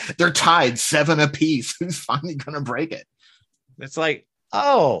fought. They're tied 7 apiece. Who's finally going to break it? It's like,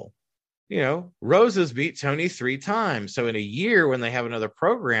 Roses beat Tony 3 times. So in a year when they have another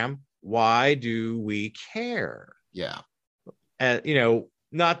program, why do we care? Yeah. I'm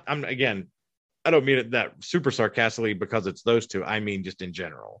I don't mean it that super sarcastically because it's those two. I mean, just in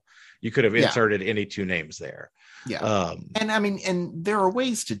general, you could have inserted any two names there. Yeah. And I mean, and there are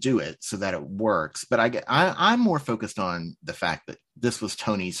ways to do it so that it works, but I'm more focused on the fact that this was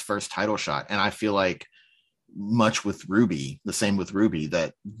Tony's first title shot. And I feel like much with Ruby, the same with Ruby,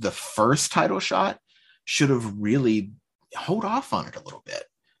 that the first title shot should have really hold off on it a little bit.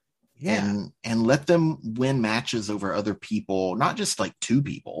 Yeah. And let them win matches over other people, not just like two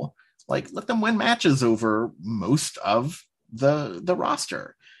people, like let them win matches over most of the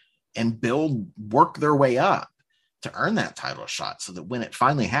roster and work their way up to earn that title shot, so that when it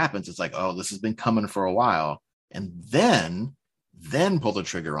finally happens, it's like, oh, this has been coming for a while. And then pull the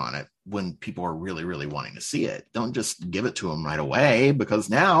trigger on it when people are really, really wanting to see it. Don't just give it to them right away, because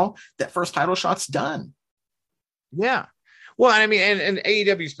now that first title shot's done. Yeah. Well, I mean, and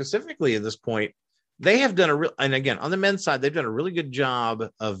AEW specifically at this point, they have done and again, on the men's side, they've done a really good job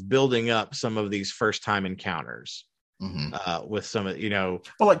of building up some of these first time encounters. With some of, well,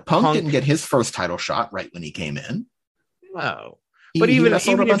 like Punk didn't get his first title shot right when he came in. No, but even if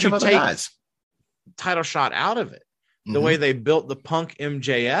you take guys. Title shot out of it, the way they built the Punk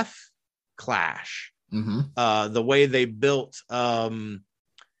MJF clash, the way they built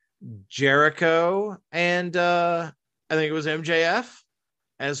Jericho and I think it was MJF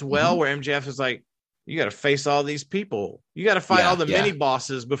as well, where MJF is like, you got to face all these people, you got to fight all the mini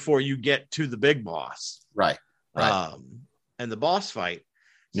bosses before you get to the big boss, right? And the boss fight.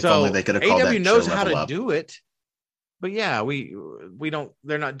 If so only they could have called AEW that knows show how to Up. do it, but yeah, we don't.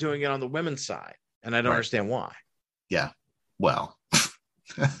 They're not doing it on the women's side, and I don't understand why. Yeah, well,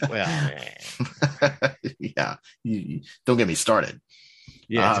 yeah. You don't get me started.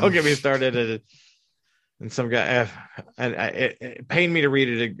 Yeah, don't get me started. And some guy, and it pained me to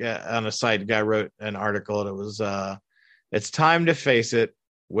read it on a site. A guy wrote an article, and it was, "It's time to face it.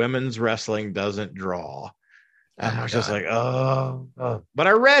 Women's wrestling doesn't draw." And I was just like, oh. But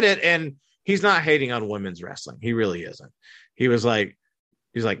I read it, and he's not hating on women's wrestling. He really isn't. He's like,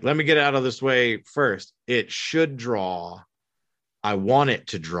 let me get out of this way first. It should draw. I want it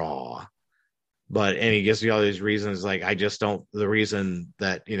to draw. And he gives me all these reasons. Like, I just don't, the reason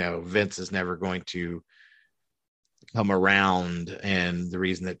that, Vince is never going to come around, and the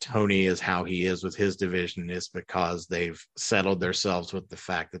reason that Tony is how he is with his division is because they've settled themselves with the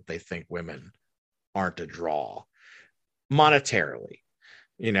fact that they think women aren't a draw monetarily,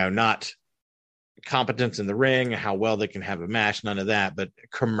 not competence in the ring, how well they can have a match, none of that, but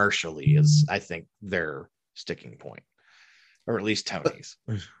commercially is, I think, their sticking point, or at least Tony's.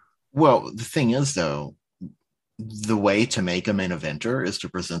 Well, the thing is, though, the way to make a main eventer is to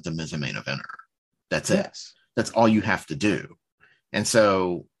present them as a main eventer. That's it. That's all you have to do. And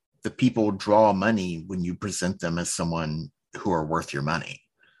so the people draw money when you present them as someone who are worth your money.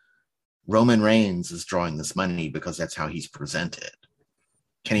 Roman Reigns is drawing this money because that's how he's presented.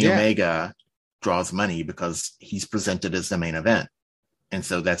 Kenny Omega draws money because he's presented as the main event. And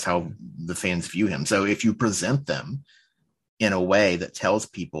so that's how the fans view him. So if you present them in a way that tells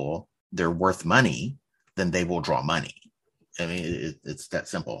people they're worth money, then they will draw money. I mean, it's that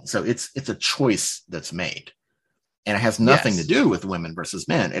simple. So it's a choice that's made. And it has nothing to do with women versus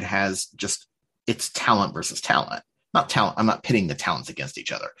men. It has just, it's talent versus talent. Not talent. I'm not pitting the talents against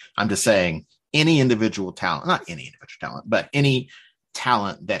each other. I'm just saying any individual talent, not any individual talent, but any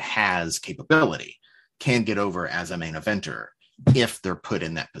talent that has capability can get over as a main eventer if they're put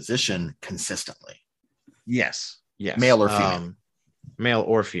in that position consistently. Yes. Male or female. Male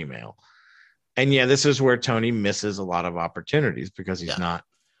or female. And this is where Tony misses a lot of opportunities, because he's not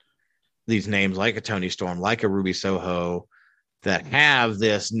these names like a Tony Storm, like a Ruby Soho, that have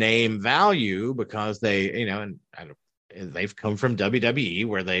this name value because they, and they've come from WWE,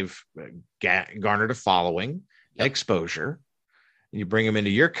 where they've garnered a following, exposure. You bring them into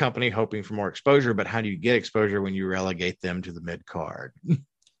your company hoping for more exposure, but how do you get exposure when you relegate them to the mid card,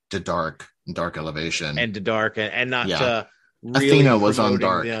 to dark elevation, and to dark, and not to really Athena was on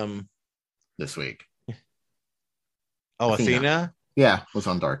dark them this week. Oh, Athena? Yeah, was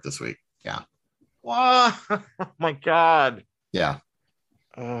on dark this week. Yeah. Wow. Oh my God. Yeah.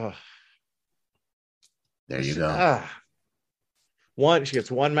 There you go. She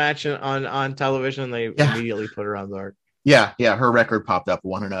gets one match on television, and they immediately put her on dark. Yeah. Her record popped up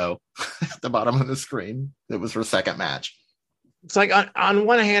 1-0 at the bottom of the screen. It was her second match. It's like on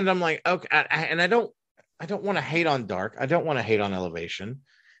one hand, I'm like, okay, and I don't want to hate on dark. I don't want to hate on elevation,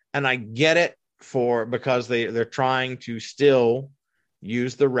 and I get it because they're trying to still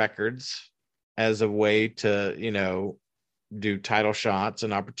use the records as a way to do title shots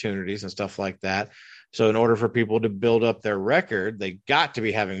and opportunities and stuff like that. So in order for people to build up their record, they got to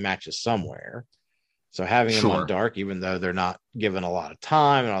be having matches somewhere. So having them on Dark, even though they're not given a lot of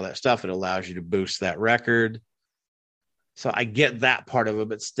time and all that stuff, it allows you to boost that record. So I get that part of it,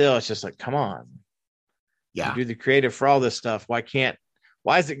 but still, it's just like, come on. Yeah. You do the creative for all this stuff. Why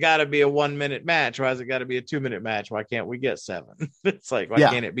has it got to be a 1 minute match? Why has it got to be a 2 minute match? Why can't we get 7? It's like, why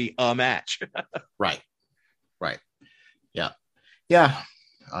can't it be a match? Right. Yeah. Yeah.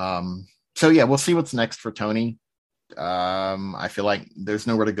 So yeah, we'll see what's next for Tony. I feel like there's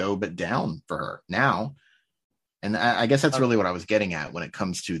nowhere to go but down for her now. And I guess that's really what I was getting at when it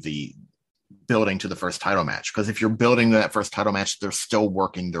comes to the building to the first title match. Because if you're building that first title match, they're still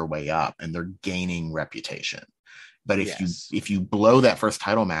working their way up and they're gaining reputation. But if you blow that first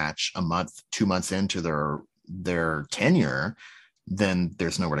title match a month, 2 months into their tenure, then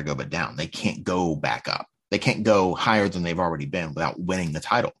there's nowhere to go but down. They can't go back up. They can't go higher than they've already been without winning the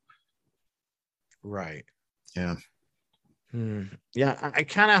title. Right. Yeah. Yeah, I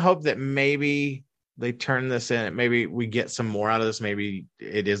kind of hope that maybe they turn this in. Maybe we get some more out of this. Maybe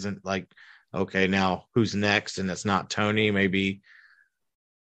it isn't like, okay, now who's next? And it's not Tony. Maybe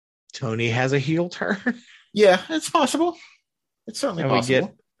Tony has a heel turn. Yeah, it's possible. It's certainly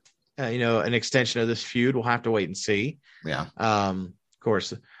possible. We get, an extension of this feud. We'll have to wait and see. Yeah. Of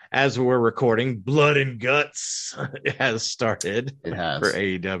course, as we're recording, Blood and Guts has started. It has. For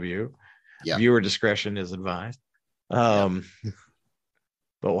AEW. Yeah. Viewer discretion is advised. But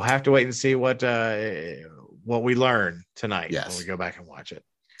we'll have to wait and see what we learn tonight when we go back and watch it.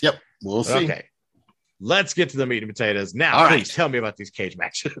 Yep, we'll see. Okay, let's get to the meat and potatoes now. All please tell me about these cage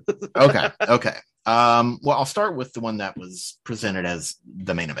matches. Okay. Well, I'll start with the one that was presented as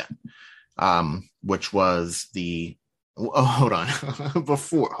the main event, which was the. Oh, hold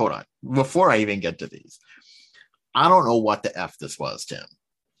on. Before I even get to these, I don't know what the F this was, Tim,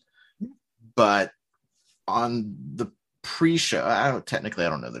 but on the pre-show, I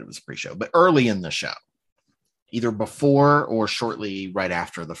don't know that it was pre-show, but early in the show, either before or shortly right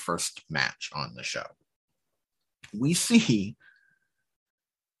after the first match on the show, we see,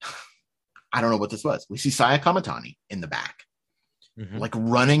 I don't know what this was. We see Saya Kamatani in the back, like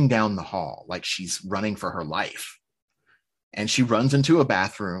running down the hall, like she's running for her life. And she runs into a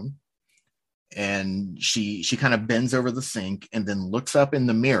bathroom and she kind of bends over the sink and then looks up in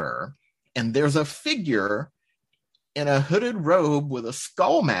the mirror. And there's a figure in a hooded robe with a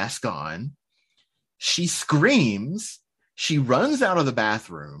skull mask on. She screams. She runs out of the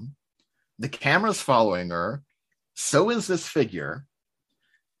bathroom. The camera's following her. So is this figure.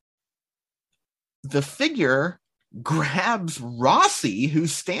 The figure grabs Rossi,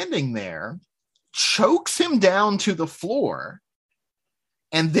 who's standing there, chokes him down to the floor,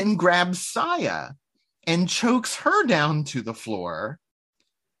 and then grabs Saya and chokes her down to the floor.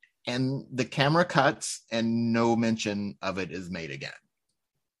 And the camera cuts and no mention of it is made again.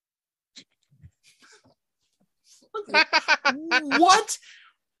 What?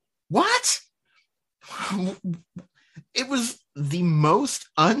 It was the most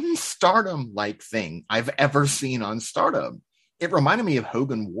un-Stardom-like thing I've ever seen on Stardom. It reminded me of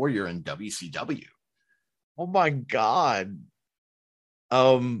Hogan Warrior in WCW. Oh my God.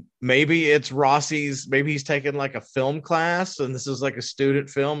 Maybe it's Rossi's, maybe he's taken like a film class and this is like a student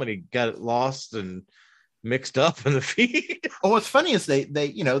film and he got it lost and mixed up in the feed. Oh, what's funny is they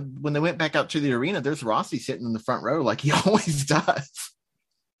when they went back out to the arena, there's Rossi sitting in the front row like he always does.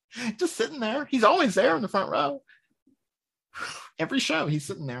 Just sitting there. He's always there in the front row. Every show he's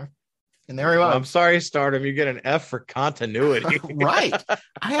sitting there. And there he was. I'm sorry, Stardom, you get an F for continuity. Right.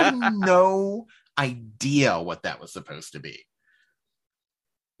 I have no idea what that was supposed to be.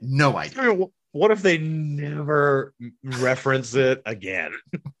 No idea. I mean, what if they never reference it again?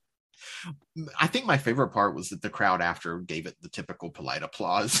 I think my favorite part was that the crowd after gave it the typical polite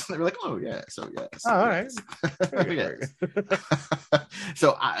applause. They were like, "Oh yeah, so yes." Oh, all right. Yes.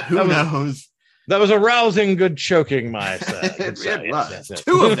 So who knows? That was a rousing good choking, my son. It was.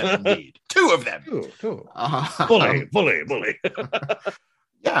 Two of them, indeed. Two of them. Two. Bully.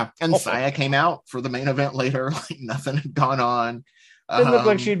 Yeah, and Saya came out for the main event later, like nothing had gone on. Didn't look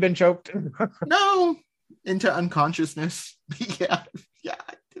like she'd been choked. No, into unconsciousness. Yeah.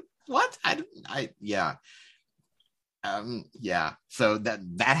 What? Yeah. So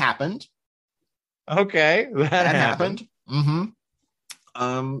that happened. Okay, that happened.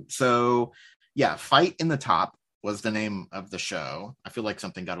 So yeah, Fight in the Top was the name of the show. I feel like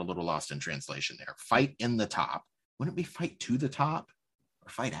something got a little lost in translation there. Fight in the Top. Wouldn't it be Fight to the Top? Or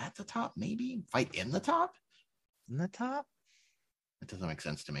Fight at the Top, maybe? Fight in the Top? In the Top? It doesn't make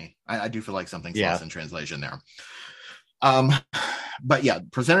sense to me. I do feel like something's lost in translation there. but yeah,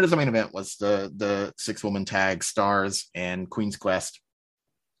 presented as the main event was the 6-woman tag Stars and Queen's Quest.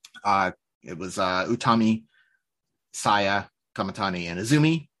 It was Utami, Saya, Kamatani, and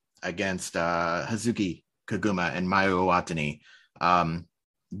Azumi against Hazuki, Kaguma, and Mayu Iwatani.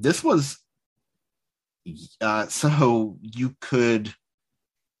 This was so you could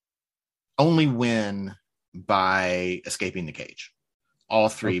only win by escaping the cage. All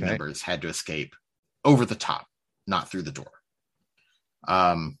three members had to escape over the top, not through the door.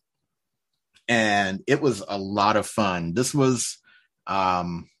 And it was a lot of fun. This was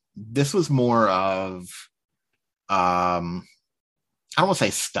more of I don't want to say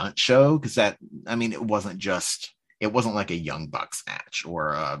stunt show, because it wasn't like a Young Bucks match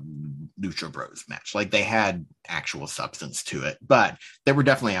or a Lucha Bros match. Like, they had actual substance to it, but they were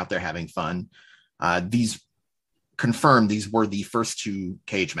definitely out there having fun. These were the first 2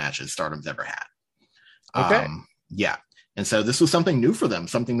 cage matches Stardom's ever had. Okay. Yeah. And so this was something new for them,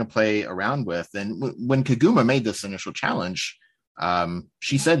 something to play around with. And when Kaguma made this initial challenge,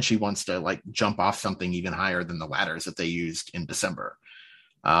 she said she wants to like jump off something even higher than the ladders that they used in December.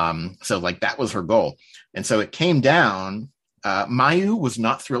 So like that was her goal. And so it came down. Mayu was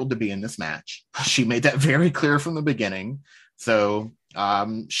not thrilled to be in this match. She made that very clear from the beginning. So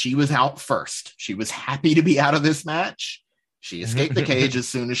she was out first. She was happy to be out of this match. She escaped the cage as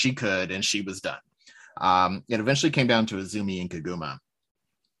soon as she could, and she was done. It eventually came down to Azumi and Kaguma.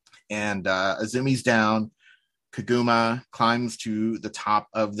 And Azumi's down. Kaguma climbs to the top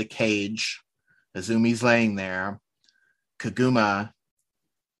of the cage. Azumi's laying there. Kaguma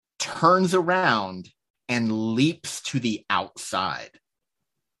turns around and leaps to the outside.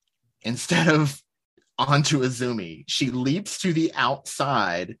 Instead of onto Azumi, she leaps to the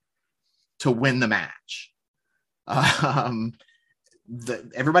outside to win the match.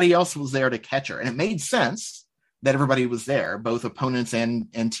 Everybody else was there to catch her, and it made sense that everybody was there, both opponents and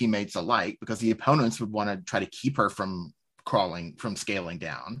teammates alike, because the opponents would want to try to keep her from scaling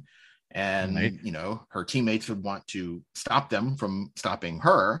down, and right. Her teammates would want to stop them from stopping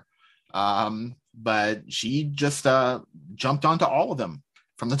her, but she just jumped onto all of them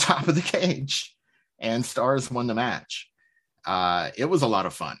from the top of the cage, and Stars won the match. It was a lot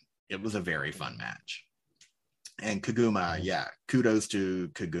of fun. It was a very fun match. And Kaguma, kudos to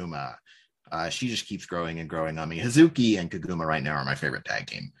Kaguma. She just keeps growing and growing on me. Hazuki and Kaguma right now are my favorite tag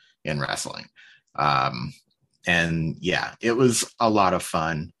team in wrestling. And yeah, it was a lot of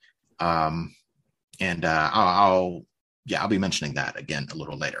fun. I'll be mentioning that again a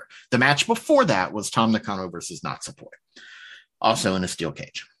little later. The match before that was Tam Nakano versus Natsupoi, also in a steel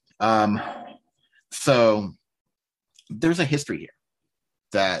cage. So there's a history here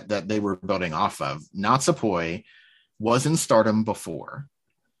that they were building off of. Natsupoi was in Stardom before.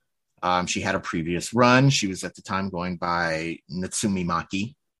 She had a previous run. She was at the time going by Natsumi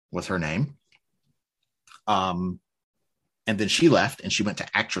Maki was her name. And then she left and she went to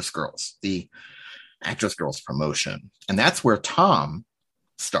Actress Girls, the Actress Girls promotion. And that's where Tom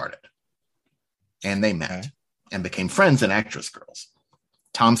started. And they met and became friends in Actress Girls.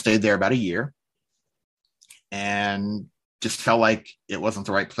 Tom stayed there about a year and just felt like it wasn't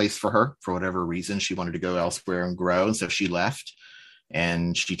the right place for her for whatever reason. She wanted to go elsewhere and grow. And so she left.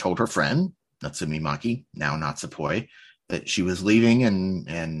 And she told her friend, Natsumi Maki, now Natsupoi, that she was leaving.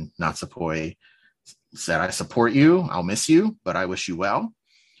 And Natsupoi said, I support you. I'll miss you, but I wish you well.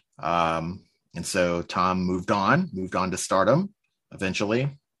 And so Tom moved on to Stardom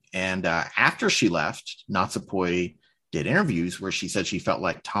eventually. And after she left, Natsupoi did interviews where she said she felt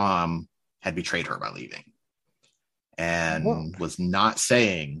like Tom had betrayed her by leaving and was not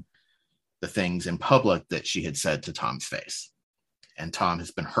saying the things in public that she had said to Tom's face. And Tom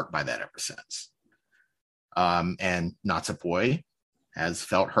has been hurt by that ever since. And Natsupoi has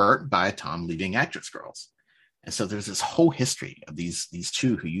felt hurt by Tom leaving Actress Girls. And so there's this whole history of these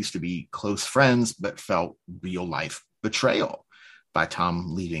two who used to be close friends, but felt real life betrayal by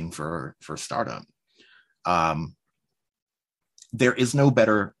Tom leaving for Stardom. There is no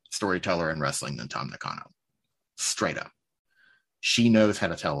better storyteller in wrestling than Tam Nakano. Straight up. She knows how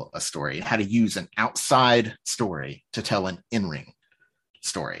to tell a story, how to use an outside story to tell an in-ring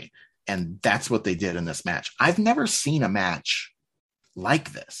story. And that's what they did in this match. I've never seen a match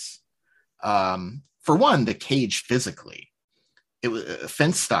like this. For one, the cage physically, it was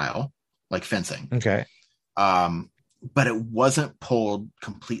fence style, like fencing. Okay. But it wasn't pulled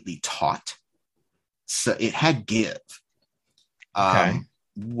completely taut. So it had give,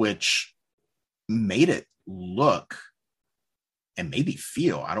 which made it look and maybe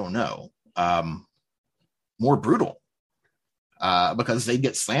feel, I don't know, more brutal. Because they'd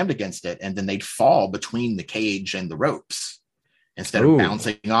get slammed against it and then they'd fall between the cage and the ropes. instead of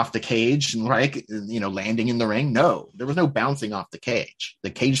bouncing off the cage and landing in the ring. No, there was no bouncing off the cage. The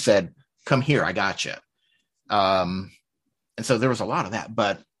cage said, "Come here, I got you." And so there was a lot of that,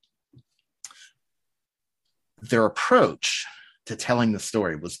 but their approach to telling the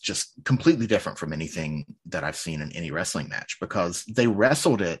story was just completely different from anything that I've seen in any wrestling match, because they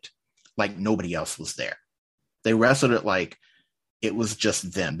wrestled it like nobody else was there. They wrestled it like it was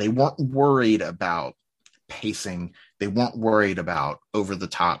just them. They weren't worried about pacing. They weren't worried about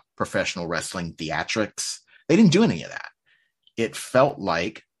over-the-top professional wrestling theatrics. They didn't do any of that. It felt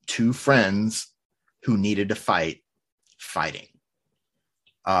like two friends who needed to fight, fighting.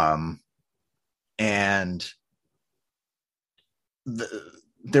 And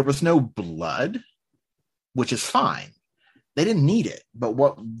there was no blood, which is fine. They didn't need it. But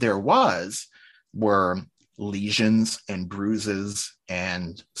what there were lesions and bruises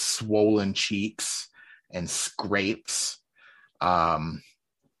and swollen cheeks and scrapes,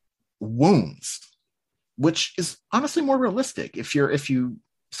 wounds, which is honestly more realistic. If you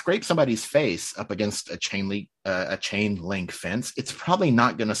scrape somebody's face up against a chain link fence, it's probably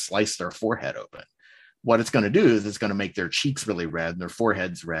not going to slice their forehead open. What it's going to do is it's going to make their cheeks really red and their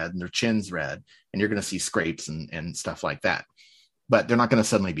foreheads red and their chins red, and you're going to see scrapes and stuff like that. But they're not going to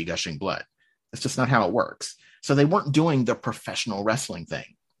suddenly be gushing blood. That's just not how it works. So they weren't doing the professional wrestling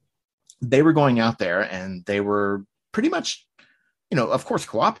thing. They were going out there and they were pretty much, of course,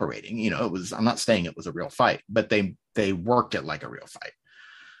 cooperating. I'm not saying it was a real fight, but they worked it like a real fight.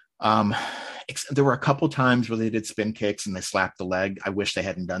 There were a couple times where they did spin kicks and they slapped the leg. I wish they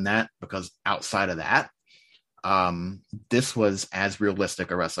hadn't done that, because outside of that, this was as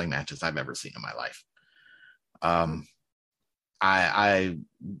realistic a wrestling match as I've ever seen in my life.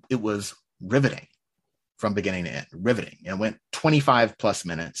 It was riveting from beginning to end, riveting. It went 25 plus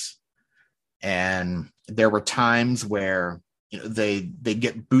minutes. And there were times where, they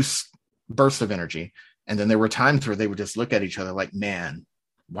get bursts of energy. And then there were times where they would just look at each other like, man,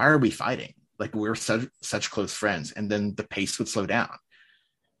 why are we fighting? Like, we're such close friends. And then the pace would slow down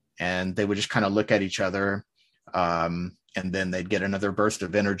and they would just kind of look at each other. And then they'd get another burst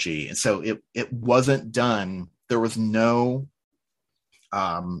of energy. And so it wasn't done. There were no,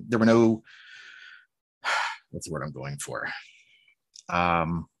 what's the word I'm going for?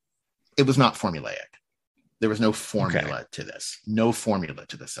 It was not formulaic. There was no formula to this, no formula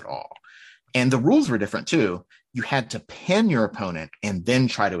to this at all. And the rules were different too. You had to pin your opponent and then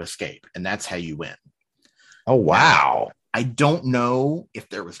try to escape. And that's how you win. Oh, wow. Now, I don't know if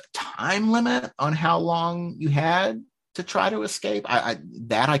there was a time limit on how long you had to try to escape. I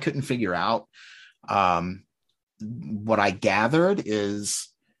couldn't figure out. What I gathered is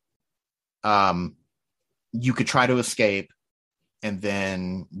you could try to escape. And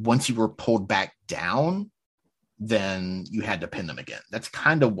then once you were pulled back down, then you had to pin them again. That's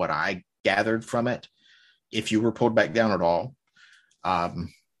kind of what I gathered from it, if you were pulled back down at all. Natsupoi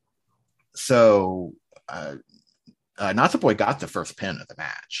got the first pin of the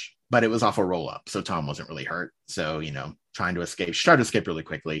match, but it was off a roll up. So Tom wasn't really hurt. So, trying to escape, she tried to escape really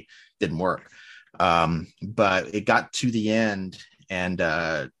quickly. Didn't work. But it got to the end and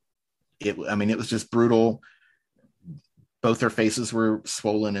it was just brutal. Both their faces were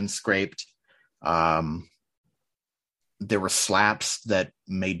swollen and scraped. There were slaps that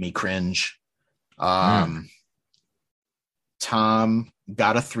made me cringe. Tom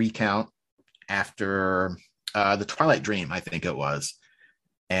got a 3 count after the Twilight Dream, I think it was,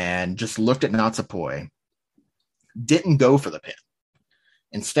 and just looked at Natsupoi, didn't go for the pin.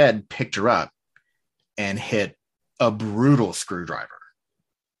 Instead, picked her up and hit a brutal screwdriver,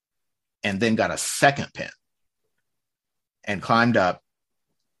 and then got a second pin and climbed up.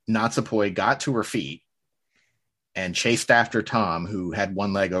 Natsupoi got to her feet and chased after Tom, who had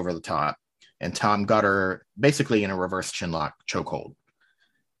one leg over the top, and Tom got her basically in a reverse chinlock chokehold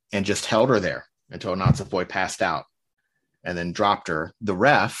and just held her there until Natsupoi passed out and then dropped her. The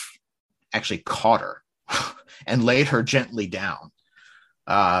ref actually caught her and laid her gently down.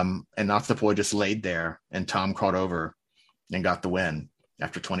 And Natsupoi just laid there, and Tom caught over and got the win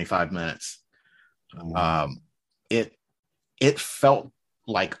after 25 minutes. It felt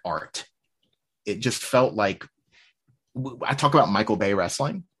like art. It just felt like, I talk about Michael Bay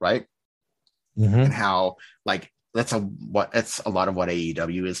wrestling, right? Mm-hmm. And how that's a lot of what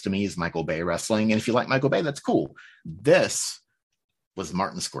AEW is to me, is Michael Bay wrestling. And if you like Michael Bay, that's cool. This was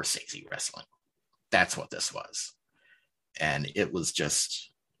Martin Scorsese wrestling. That's what this was. And it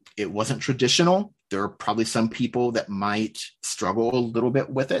wasn't traditional. There are probably some people that might struggle a little bit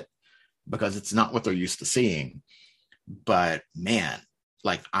with it because it's not what they're used to seeing. But man,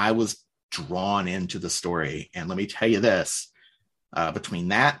 I was drawn into the story. And let me tell you this, between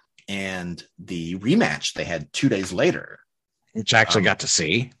that and the rematch they had 2 days later, which I actually got to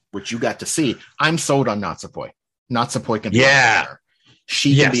see. Which you got to see. I'm sold on Natsupoi. Natsupoi can be a main winner.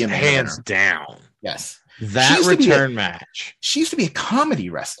 She can be a main hands winner. down. Yes. That return match. She used to be a comedy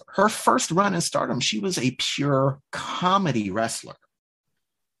wrestler. Her first run in Stardom, she was a pure comedy wrestler.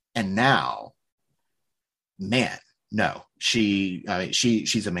 And now, man, no, she's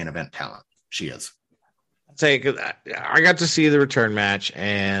a main event talent. She is. I'd say, 'cause I got to see the return match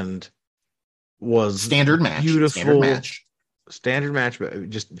and was standard match, beautiful standard match, but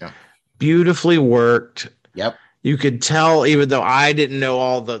just beautifully worked. Yep. You could tell, even though I didn't know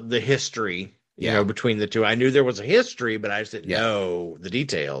all the history, you know, between the two. I knew there was a history, but I just didn't know the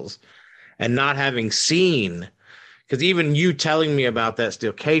details. And not having seen, because even you telling me about that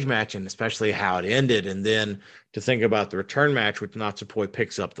steel cage match and especially how it ended, and then to think about the return match, which Natsupoi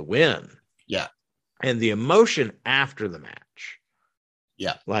picks up the win. Yeah. And the emotion after the match.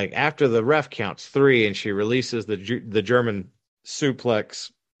 Yeah. Like after the ref counts 3 and she releases the German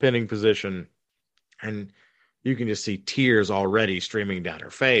suplex pinning position, and you can just see tears already streaming down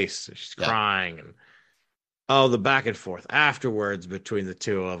her face. She's crying, and the back and forth afterwards between the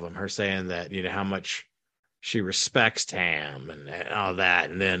two of them, her saying that, you know, how much she respects Tam and all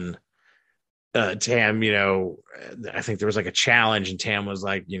that. And then Tam, you know, I think there was like a challenge, and Tam was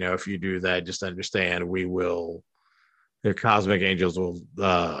like, you know, if you do that, just understand the Cosmic Angels will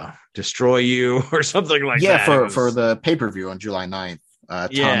destroy you or something like that. Yeah, for the pay-per-view on July 9th.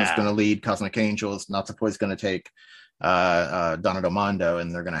 Tom is going to lead Cosmic Angels. Natsupoi is going to take Donna Del Mondo,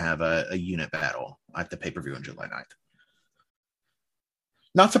 and they're going to have a unit battle at the pay-per-view on July 9th.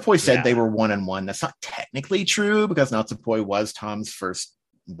 Natsupoi said they were 1-1. That's not technically true, because Natsupoi was Tom's first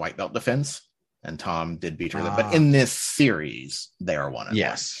white belt defense, and Tom did beat her. But in this series, they are 1-1.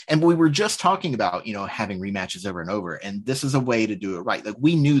 Yes. And we were just talking about, you know, having rematches over and over, and this is a way to do it right. Like,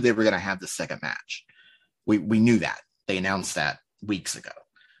 we knew they were going to have the second match. We knew that. They announced that weeks ago.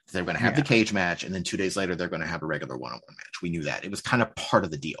 They were going to have the cage match, and then 2 days later, they're going to have a regular one-on-one match. We knew that. It was kind of part of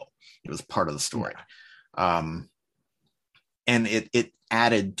the deal. It was part of the story. And it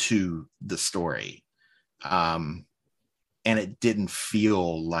added to the story. And it didn't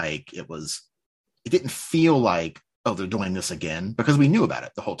feel like oh, they're doing this again, because we knew about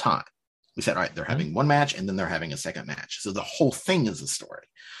it the whole time. We said, all right, they're having one match, and then they're having a second match. So the whole thing is a story.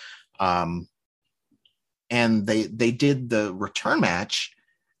 And they did the return match.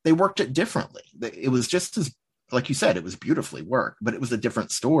 They worked it differently. It was just as, like you said, it was beautifully worked, but it was a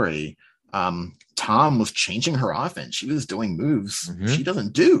different story. Tom was changing her offense. She was doing moves she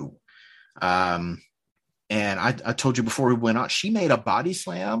doesn't do. And I told you before we went on, she made a body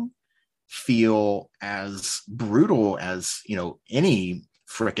slam feel as brutal as, you know, any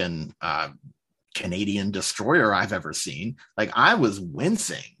freaking Canadian destroyer I've ever seen. Like, I was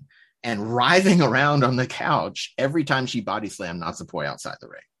wincing and writhing around on the couch every time she body slammed Natsupoi outside the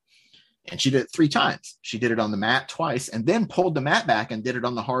ring. And she did it 3 times. She did it on the mat twice, and then pulled the mat back and did it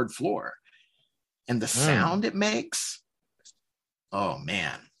on the hard floor. And the sound it makes, oh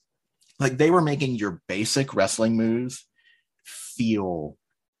man. Like, they were making your basic wrestling moves feel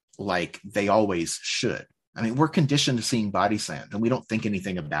like they always should. I mean, we're conditioned to seeing body slams, and we don't think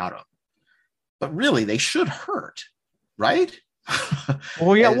anything about them. But really, they should hurt, right?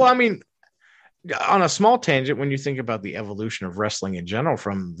 Well, yeah. Well, I mean, on a small tangent, when you think about the evolution of wrestling in general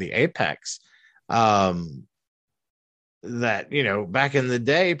from the Apex, that, you know, back in the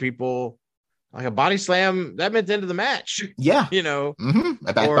day, people, like, a body slam, that meant the end of the match. Yeah. You know,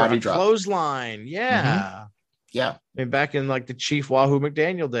 a back body drop, clothesline. Yeah. Yeah. I mean, back in like the Chief Wahoo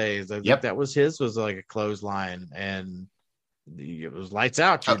McDaniel days, I think that was like a clothesline, and it was lights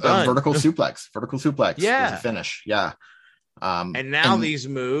out. A vertical suplex. Yeah. Was a finish. Yeah. And now these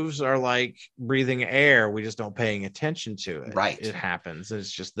moves are like breathing air. We just don't paying attention to it. Right. It happens.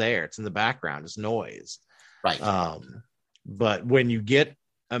 It's just there. It's in the background. It's noise. Right. But when you get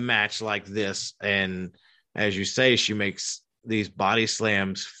a match like this, and as you say, she makes these body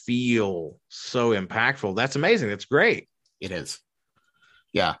slams feel so impactful. That's amazing. That's great. It is.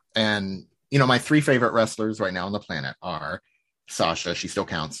 Yeah. And, you know, my 3 favorite wrestlers right now on the planet are Sasha. She still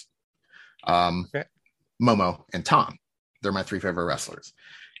counts. Momo and Tom. They're my 3 favorite wrestlers.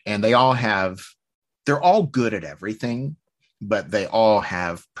 And they're all good at everything, but they all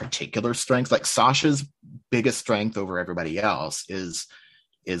have particular strengths. Like, Sasha's biggest strength over everybody else is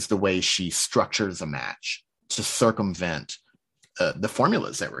the way she structures a match to circumvent the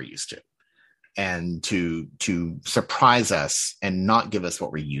formulas that we're used to, and to surprise us and not give us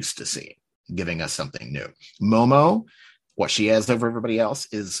what we're used to seeing, giving us something new. Momo, what she has over everybody else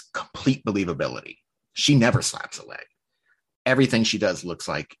is complete believability. She never slaps a leg. everything she does looks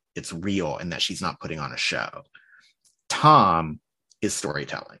like it's real and that she's not putting on a show. Tom is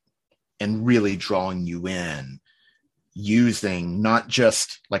storytelling and really drawing you in, using not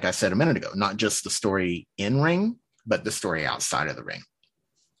just, like I said a minute ago, not just the story in ring, but the story outside of the ring.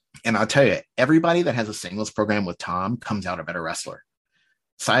 And I'll tell you, everybody that has a singles program with Tom comes out a better wrestler.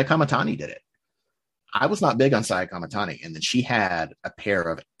 Saya Kamatani did it. I was not big on Saya Kamatani, and then she had a pair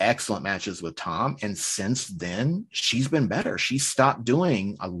of excellent matches with Tom. And since then, she's been better. She stopped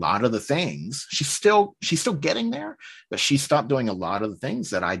doing a lot of the things. She's still getting there, but she stopped doing a lot of the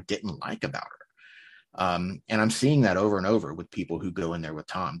things that I didn't like about her. And I'm seeing that over and over with people who go in there with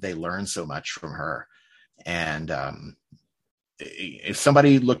Tom. They learn so much from her. And if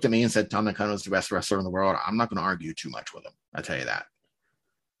somebody looked at me and said Tom Nakano is the best wrestler in the world, I'm not going to argue too much with him. I tell you that.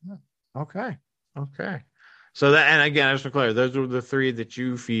 Okay. So that, and again, I just to clear, those are the three that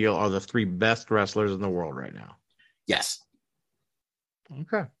you feel are the three best wrestlers in the world right now. Yes.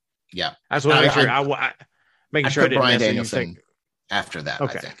 Okay. Yeah. That's what making sure I didn't Brian miss Danielson after that.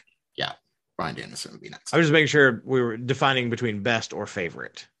 Okay. I think. Yeah. Brian Danielson would be next. I was just making sure we were defining between best or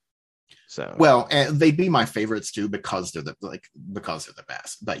favorite. So well, and they'd be my favorites too because they're because they're the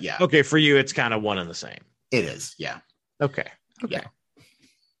best. But yeah. Okay, for you, it's kind of one and the same. It is. Yeah. Okay. Yeah.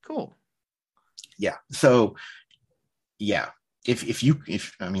 Cool. Yeah. So yeah, if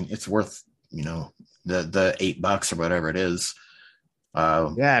I mean, it's worth, the $8 or whatever it is.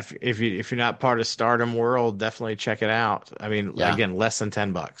 Yeah. If you're not part of Stardom World, definitely check it out. I mean, again, less than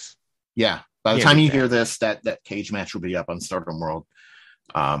 $10. Yeah. By the time you hear this, that cage match will be up on Stardom World.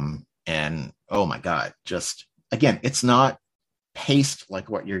 And oh my God, just again, it's not paced like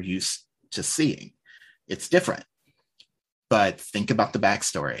what you're used to seeing. It's different. But think about the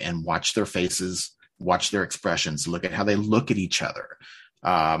backstory and watch their faces, watch their expressions, look at how they look at each other,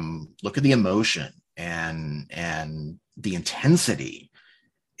 look at the emotion and the intensity.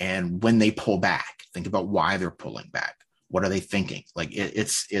 And when they pull back, think about why they're pulling back. What are they thinking? Like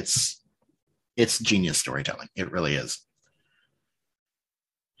it's genius storytelling. It really is.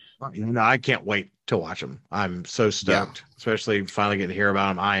 No, I can't wait to watch them. I'm so stoked, especially finally getting to hear about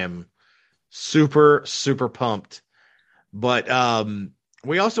them. I am super, super pumped. But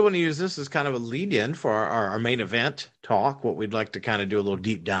we also want to use this as kind of a lead-in for our main event talk, what we'd like to kind of do a little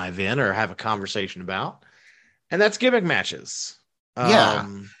deep dive in or have a conversation about. And that's gimmick matches. Yeah,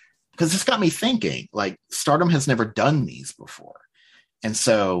 because this got me thinking, like, Stardom has never done these before. And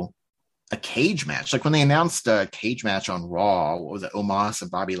so a cage match, like when they announced a cage match on Raw, what was it, Omos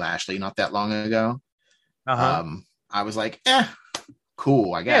and Bobby Lashley not that long ago? I was like,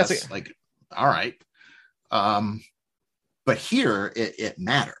 cool, I guess. Yeah, like, all right. But here it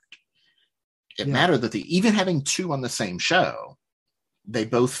mattered. It mattered that even having two on the same show, they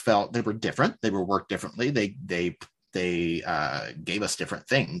both felt they were different. They were worked differently. They gave us different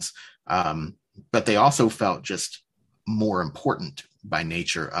things. But they also felt just more important by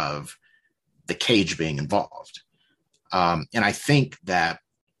nature of the cage being involved. And I think that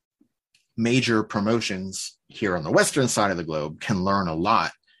major promotions here on the Western side of the globe can learn a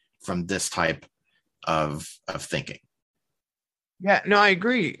lot from this type of thinking. Yeah, no, I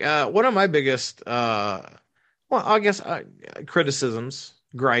agree. One of my biggest, criticisms,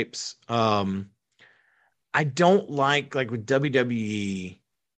 gripes, I don't like with WWE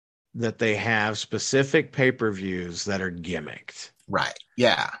that they have specific pay-per-views that are gimmicked. Right.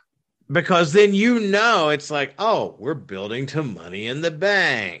 Yeah. Because then it's like, oh, we're building to Money in the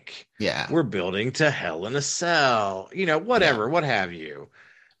Bank. Yeah. We're building to Hell in a Cell. Whatever, what have you.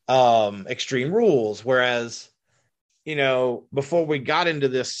 Extreme Rules. Whereas, before we got into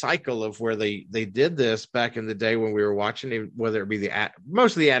this cycle of where they did this back in the day when we were watching, whether it be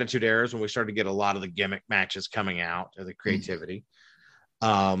most of the Attitude Eras, when we started to get a lot of the gimmick matches coming out of the creativity.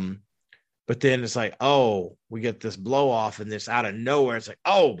 But then it's like, oh, we get this blow off and this out of nowhere. It's like,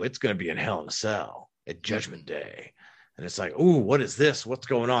 oh, it's going to be in Hell in a Cell at Judgment Day. And it's like, ooh, what is this? What's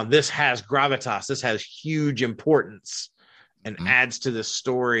going on? This has gravitas. This has huge importance and adds to this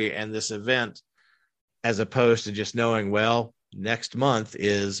story and this event, as opposed to just knowing, well, next month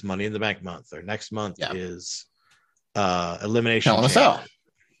is Money in the Bank month, or next month is Elimination Hell in a Cell.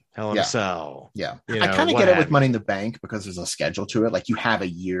 Hell in a Cell. Yeah. I kind of get it with Money in the Bank because there's a schedule to it. Like, you have a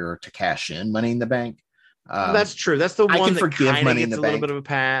year to cash in Money in the Bank. That's true. That's the one that kind of gets a little bit of a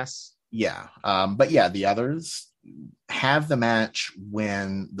pass. Yeah. But yeah, the others have the match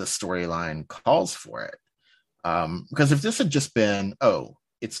when the storyline calls for it. Because if this had just been,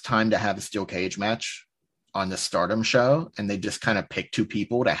 it's time to have a steel cage match on the Stardom show, and they just kind of pick two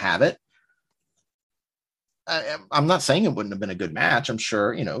people to have it, I'm not saying it wouldn't have been a good match. I'm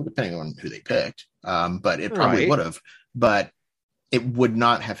sure, depending on who they picked, but it probably would have. but it would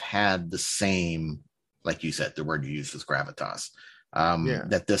not have had the same, like you said, the word you used was gravitas,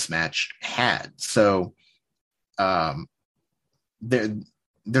 that this match had. So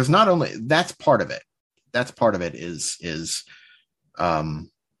there's not only, that's part of it. That's part of it is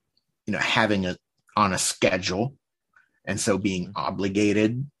having it on a schedule, and so being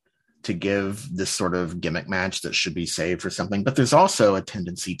obligated to give this sort of gimmick match that should be saved for something. But there's also a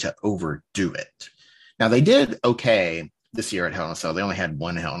tendency to overdo it. Now, they did okay this year at Hell in a Cell. They only had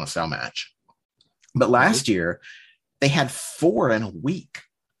one Hell in a Cell match, but last year they had 4 in a week.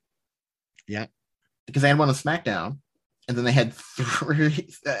 Yeah, because they had one on SmackDown, and then they had 3.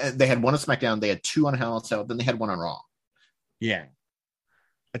 They had one on SmackDown. They had 2 on Hell in a Cell. Then they had one on Raw. Yeah,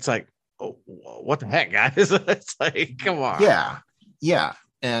 it's like, oh, what the heck, guys? It's like, come on. Yeah.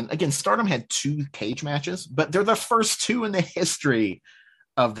 And again, Stardom had 2 cage matches, but they're the first 2 in the history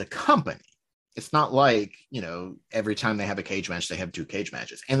of the company. It's not like, every time they have a cage match, they have 2 cage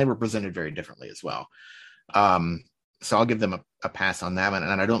matches, and they were presented very differently as well. So I'll give them a pass on that one.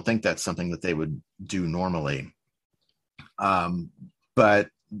 And I don't think that's something that they would do normally. But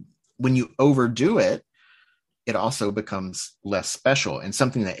when you overdo it, it also becomes less special, and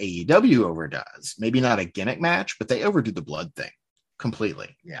something that AEW overdoes. Maybe not a gimmick match, but they overdo the blood thing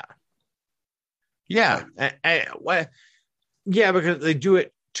completely. Yeah, because they do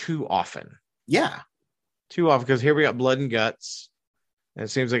it too often. Too often, because here we got blood and guts, and it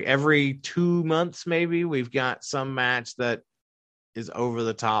seems like every 2 months maybe we've got some match that is over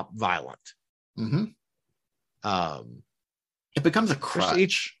the top violent. It becomes a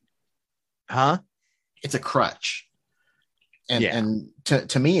crutch. It's a crutch, and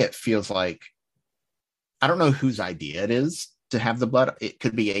to me it feels like, I don't know whose idea it is to have the blood. It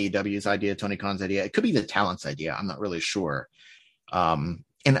could be AEW's idea, Tony Khan's idea. It could be the talent's idea. I'm not really sure.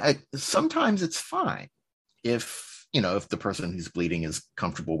 Sometimes it's fine if the person who's bleeding is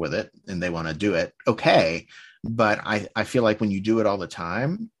comfortable with it and they want to do it. Okay. But I feel like when you do it all the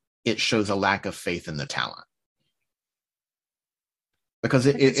time, it shows a lack of faith in the talent, because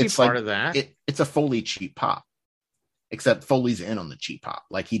it's like, part of that. It's a Foley cheap pop, except Foley's in on the cheap pop.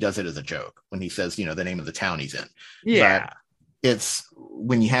 Like, he does it as a joke when he says, the name of the town he's in. Yeah. But it's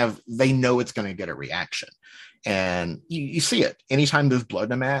when they know it's going to get a reaction, and you see it anytime there's blood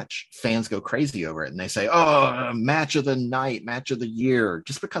in a match. Fans go crazy over it, and they say, "Oh, match of the night, match of the year,"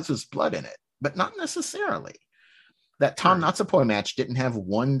 just because there's blood in it, but not necessarily. That Tom Natsupoi match didn't have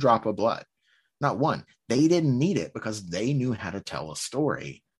 1 drop of blood, not one. They didn't need it because they knew how to tell a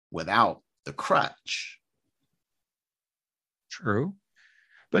story without the crutch. True,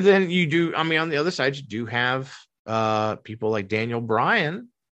 but then you do. I mean, on the other side, you do have people like Daniel Bryan,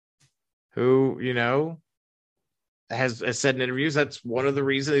 who has said in interviews that's one of the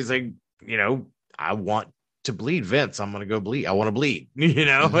reasons he's like, I want to bleed, Vince. I'm going to go bleed. I want to bleed.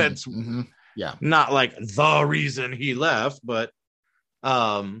 It's not like the reason he left, but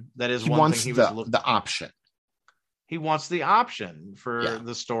that is one thing he was the option. He wants the option for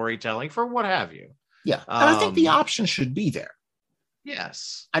the storytelling, for what have you. Yeah, and I think the option should be there.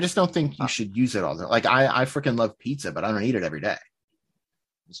 Yes. I just don't think you should use it all the time. Like, I freaking love pizza, but I don't eat it every day.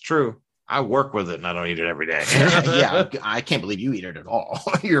 It's true. I work with it and I don't eat it every day. Yeah, I can't believe you eat it at all.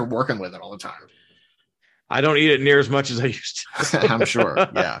 You're working with it all the time. I don't eat it near as much as I used to. I'm sure.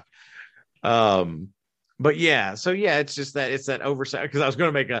 Yeah. But yeah, so yeah, it's just that it's that oversight, because I was going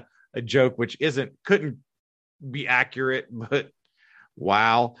to make a joke which couldn't be accurate, but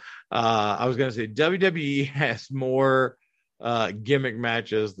wow. I was going to say WWE has more gimmick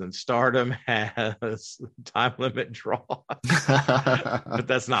matches than Stardom has time limit draws, but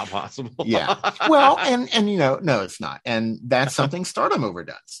that's not possible. Yeah. Well, and no, it's not. And that's something Stardom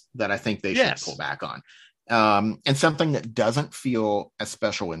overdoes that I think they should pull back on. And something that doesn't feel as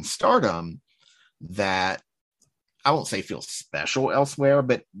special in Stardom, that I won't say feels special elsewhere,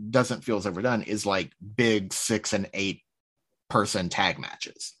 but doesn't feel as overdone, is like big 6 and 8 person tag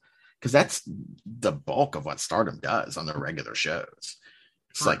matches. Because that's the bulk of what Stardom does on their regular shows.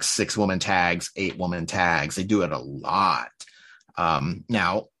 It's like 6-woman tags, 8-woman tags. They do it a lot.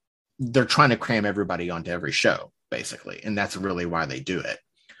 Now, they're trying to cram everybody onto every show, basically. And that's really why they do it.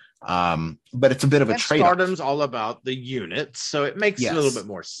 But it's a bit of a trade-off. Stardom's all about the units, so it makes a little bit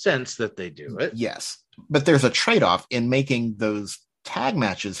more sense that they do it. Yes. But there's a trade-off in making those tag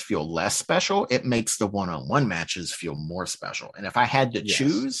matches feel less special. It makes the one-on-one matches feel more special. And if I had to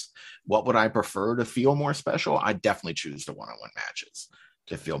choose, what would I prefer to feel more special? I'd definitely choose the one-on-one matches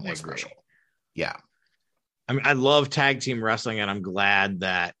to feel more special. Yeah. I mean, I love tag team wrestling, and I'm glad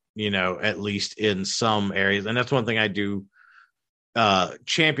that, at least in some areas, and that's one thing I do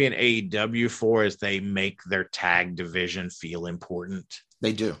champion AEW for is they make their tag division feel important.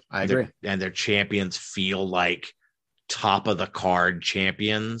 They do. I agree. And their champions feel like top of the card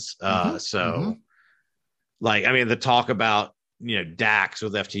champions. Like, I mean, the talk about, Dax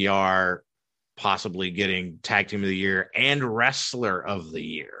with FTR possibly getting tag team of the year and wrestler of the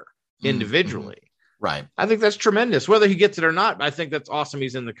year individually. Right. I think that's tremendous. Whether he gets it or not, I think that's awesome.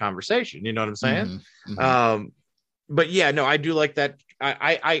 He's in the conversation. You know what I'm saying? But yeah, no, I do like that.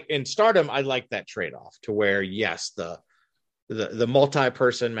 I in Stardom, I like that trade-off to where, yes, the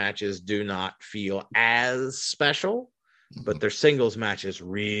multi-person matches do not feel as special, but their singles matches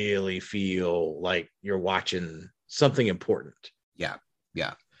really feel like you're watching something important. Yeah.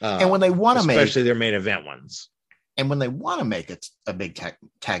 Yeah. And when they want to especially their main event ones. And when they want to make it a big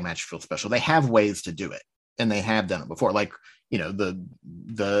tag match feel special, they have ways to do it. And they have done it before. Like, the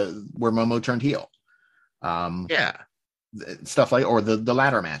where Momo turned heel. Stuff like, or the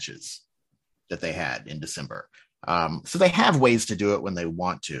ladder matches that they had in December. So they have ways to do it when they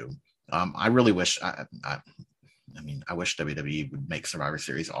want to. I really wish, I wish WWE would make Survivor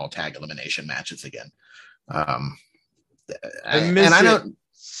Series all tag elimination matches again. I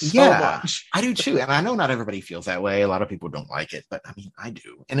know much. I do too. And I know not everybody feels that way. A lot of people don't like it, but I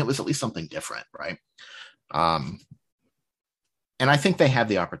do. And it was at least something different, right? And I think they have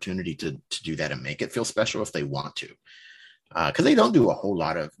the opportunity to do that and make it feel special if they want to. Because they don't do a whole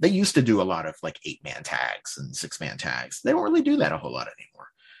lot of, they used to do a lot of like 8-man tags and 6-man tags. They don't really do that a whole lot anymore.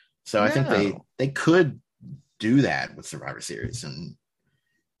 So I think they could do that with Survivor Series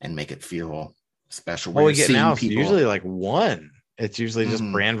and make it feel special. What we get now is usually like one. It's usually just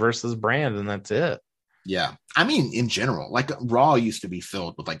brand versus brand, and that's it. Yeah. I mean, in general, like Raw used to be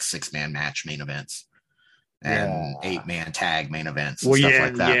filled with like 6-man match main events and 8-man tag main events and stuff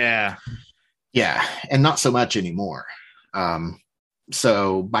like that. Yeah. Yeah. And not so much anymore.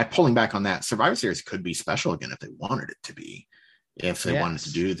 So by pulling back on that, Survivor Series could be special again if they wanted it to be, if they wanted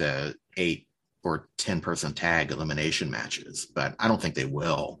to do the 8 or 10-person tag elimination matches, but I don't think they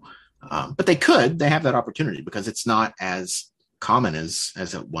will. But they could. They have that opportunity because it's not as common as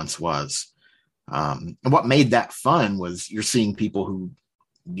it once was. And what made that fun was you're seeing people who,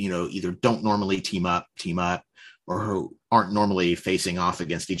 either don't normally team up, or who aren't normally facing off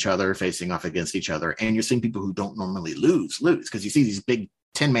against each other. And you're seeing people who don't normally lose, because you see these big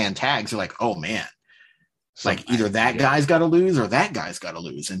 10-man tags. You're like, oh man, like either that guy's got to lose or that guy's got to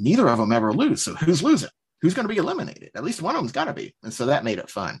lose. And neither of them ever lose. So who's losing? Who's going to be eliminated? At least one of them's got to be. And so that made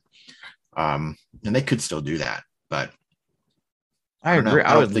it fun. And they could still do that, but I agree.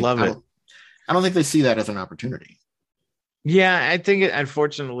 I would love it. I don't think they see that as an opportunity. Yeah, I think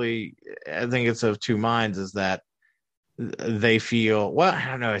unfortunately, I think it's of two minds, is that they feel, well, I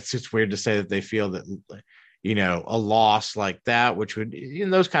don't know. It's just weird to say that they feel that, a loss like that, which would,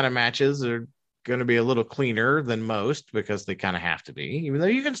 those kind of matches are going to be a little cleaner than most because they kind of have to be, even though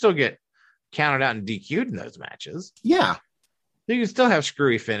you can still get counted out and DQ'd in those matches. Yeah. You can still have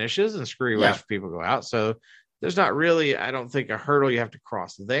screwy finishes and screwy ways for people to go out. So there's not really, I don't think, a hurdle you have to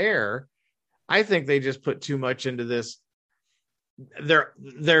cross there. I think they just put too much into this.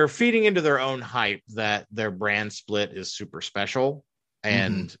 They're feeding into their own hype that their brand split is super special,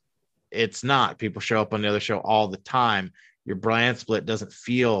 and it's not. People show up on the other show all the time. Your brand split doesn't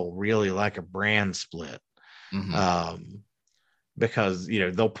feel really like a brand split, because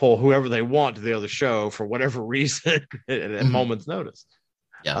they'll pull whoever they want to the other show for whatever reason at a moment's notice.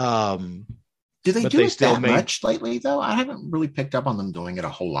 Yeah. Do they do it that much lately, though? I haven't really picked up on them doing it a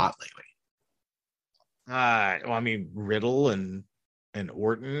whole lot lately. Well, I mean, Riddle and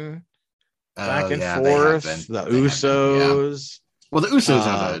Orton back and forth. The Usos. Well, the Usos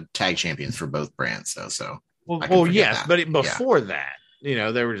are the tag champions for both brands, though. So, well, yes, that. But before that,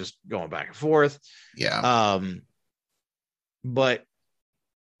 they were just going back and forth. Yeah. But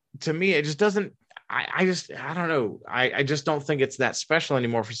to me, it just doesn't. I don't know. I just don't think it's that special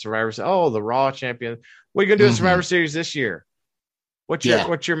anymore for Survivor. Oh, the Raw champion. What are you gonna do in Survivor Series this year? What's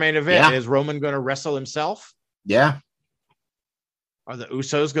your main event? Is Roman going to wrestle himself? Yeah. Are the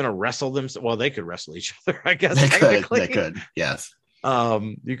Usos going to wrestle them? Well, they could wrestle each other, I guess. They could. Yes.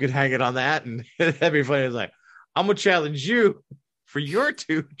 You could hang it on that, and that'd be funny. It's like, I'm gonna challenge you for your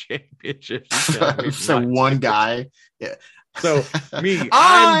 2 championships. So one guy. Yeah. So me,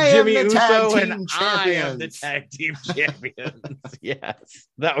 I'm Jimmy Uso, and I am the tag team champions. Yes,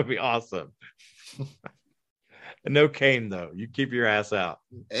 that would be awesome. No Kane, though. You keep your ass out.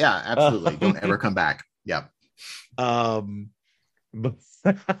 Yeah, absolutely. Don't ever come back. Yeah. But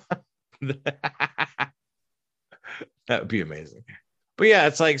that would be amazing. But yeah,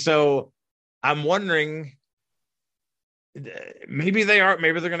 it's like, so I'm wondering maybe they are.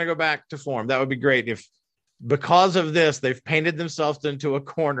 Maybe they're going to go back to form. That would be great if, because of this, they've painted themselves into a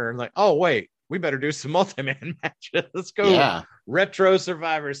corner and like, oh wait, we better do some multi-man matches. Let's go retro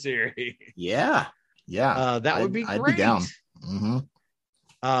Survivor Series. Yeah. That would be great. I'd be down.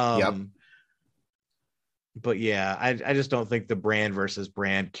 Mm-hmm. But yeah, I just don't think the brand versus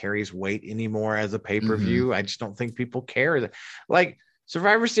brand carries weight anymore as a pay-per-view. Mm-hmm. I just don't think people care. Like,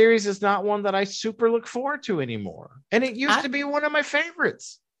 Survivor Series is not one that I super look forward to anymore. And it used to be one of my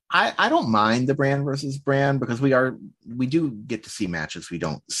favorites. I don't mind the brand versus brand because we do get to see matches we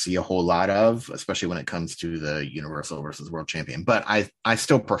don't see a whole lot of, especially when it comes to the Universal versus World Champion. But I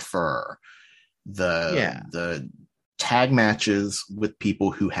still prefer the tag matches with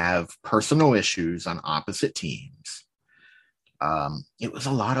people who have personal issues on opposite teams. It was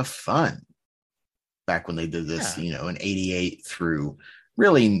a lot of fun back when they did this, in 88 through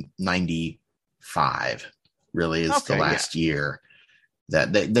really 95 really is the last year.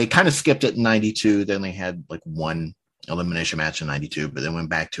 That they kind of skipped it in 92. Then they had like one elimination match in 92, but then went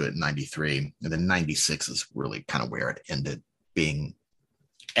back to it in 93. And then 96 is really kind of where it ended being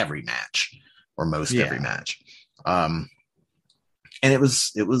every match or most every match. And it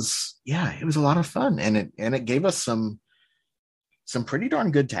was a lot of fun. And it gave us some pretty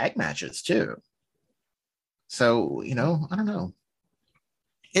darn good tag matches too. So, I don't know.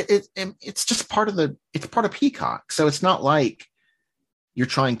 It's just part of Peacock. So it's not like you're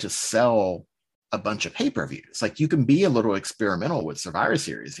trying to sell a bunch of pay-per-views. Like, you can be a little experimental with Survivor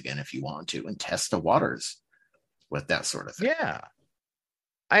Series again if you want to, and test the waters with that sort of thing. Yeah,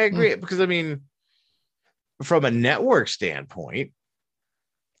 I agree. Because I mean, from a network standpoint,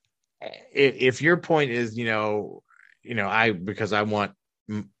 if your point is, because I want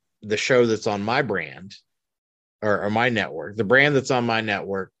the show that's on my brand or my network, the brand that's on my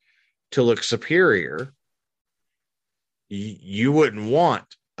network to look superior, you wouldn't want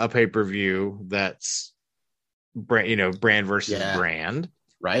a pay-per-view that's brand versus brand,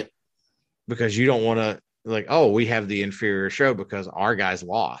 right? Because you don't want to like, oh, we have the inferior show because our guys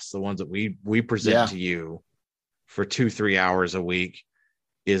lost. The ones that we present to you for 2-3 hours a week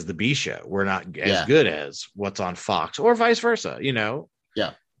is the B show. We're not as good as what's on Fox, or vice versa,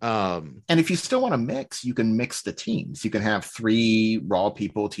 Yeah. And if you still want to mix, you can mix the teams. You can have 3 Raw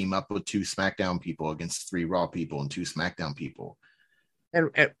people team up with 2 SmackDown people against 3 Raw people and 2 SmackDown people.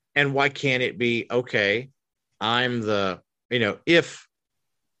 And why can't it be, okay, I'm the, if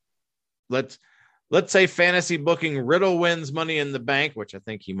let's say fantasy booking Riddle wins Money in the Bank, which I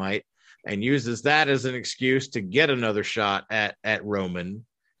think he might, and uses that as an excuse to get another shot at Roman.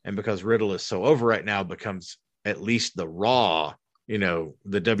 And because Riddle is so over right now, becomes at least the Raw, the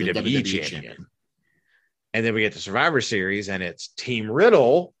WWE champion. And then we get to Survivor Series and it's Team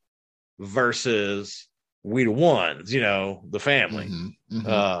Riddle versus we the ones, the family,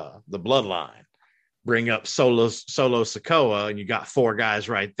 the bloodline. Bring up Solo Sikoa and you got 4 guys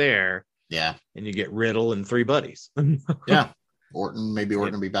right there. Yeah. And you get Riddle and 3 buddies. Yeah. Orton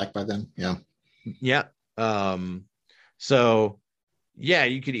will be back by then. Yeah. Yeah. So yeah,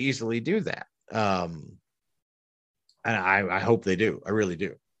 you could easily do that. And I hope they do. I really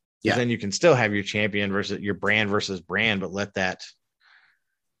do. Yeah. Then you can still have your champion versus your brand versus brand, but let that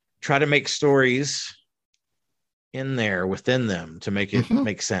try to make stories in there within them to make it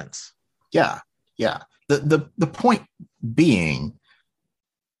make sense. Yeah. Yeah. The point being,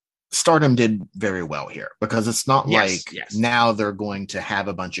 Stardom did very well here because it's not now they're going to have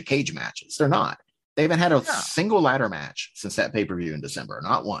a bunch of cage matches. They're not. They haven't had a single ladder match since that pay-per-view in December.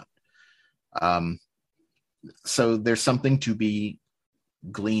 Not one. So there's something to be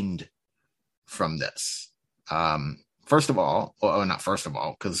gleaned from this. First of all, not first of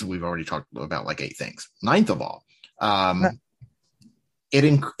all, because we've already talked about like 8 things. Ninth of all,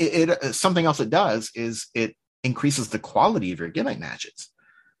 it something else it does is it increases the quality of your gimmick matches,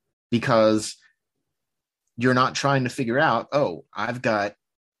 because you're not trying to figure out, oh, I've got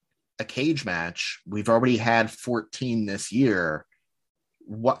a cage match. We've already had 14 this year.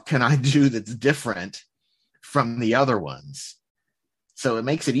 What can I do that's different from the other ones? So it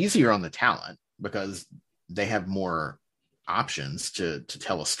makes it easier on the talent because they have more options to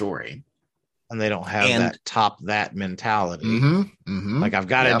tell a story. And they don't have that mentality. Like, I've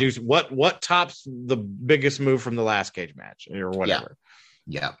got to do what tops the biggest move from the last cage match or whatever.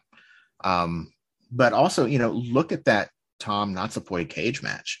 Yeah. But also, look at that Tom Natsupoi cage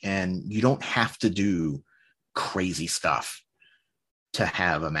match, and you don't have to do crazy stuff to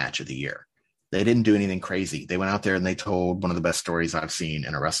have a match of the year. They didn't do anything crazy. They went out there and they told one of the best stories I've seen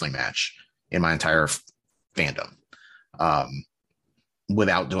in a wrestling match in my entire fandom,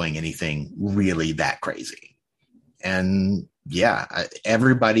 without doing anything really that crazy. And yeah,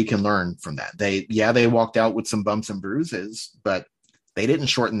 everybody can learn from that. They walked out with some bumps and bruises, but they didn't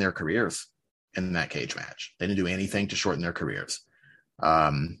shorten their careers in that cage match. They didn't do anything to shorten their careers.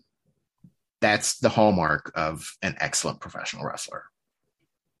 That's the hallmark of an excellent professional wrestler.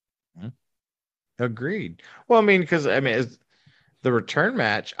 Agreed. Well, I mean, because the return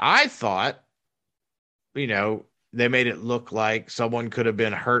match, I thought, they made it look like someone could have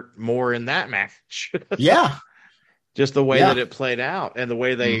been hurt more in that match. Yeah. Just the way that it played out and the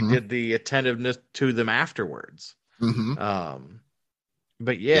way they did the attentiveness to them afterwards.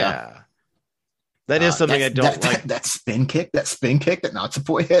 But that is something I don't like. That spin kick that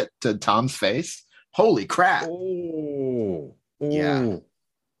Natsupoi hit to Tom's face. Holy crap. Oh, yeah.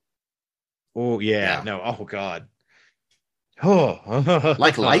 Oh, yeah. No. Oh, God. Oh,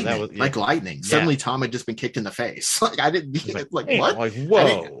 like lightning. Like lightning. Suddenly Tom had just been kicked in the face. Like, I didn't what? Like,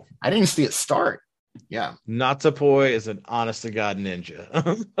 whoa. I didn't see it start. Yeah. Natsupoi is an honest to God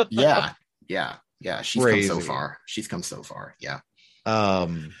ninja. Yeah. She's come so far. Yeah.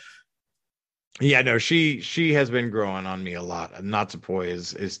 Yeah, no, she has been growing on me a lot. Natsupoi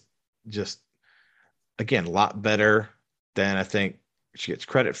is just, again, a lot better than I think she gets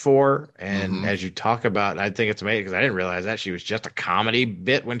credit for. And as you talk about, I think it's amazing because I didn't realize that she was just a comedy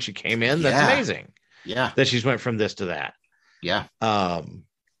bit when she came in. That's amazing. Yeah. That she's went from this to that. Yeah.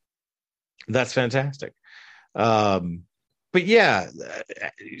 That's fantastic. But yeah,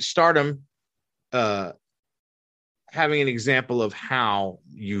 Stardom, having an example of how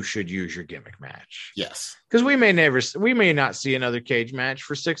you should use your gimmick match. Yes. Because we may not see another cage match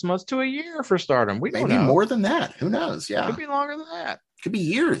for 6 months to a year for Stardom. We maybe more than that. Who knows? Yeah. Could be longer than that. Could be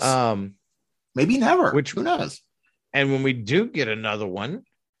years. Maybe never. Who knows? And when we do get another one,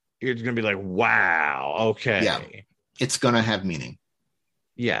 you're going to be like, wow, okay. Yeah. It's going to have meaning.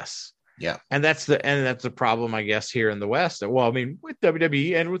 Yes. Yeah. And that's the problem, I guess, here in the West. Well, I mean, with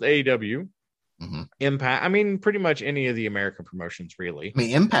WWE and with AEW. Impact. I mean, pretty much any of the American promotions, really. I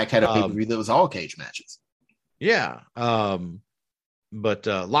mean, Impact had a pay-per-view that was all cage matches. Yeah. But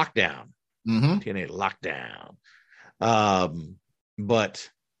Lockdown. TNA Lockdown. But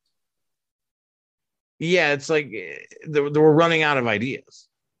yeah, it's like they were running out of ideas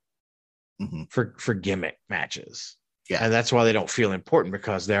for gimmick matches. Yeah. And that's why they don't feel important,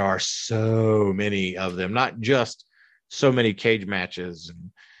 because there are so many of them, not just so many cage matches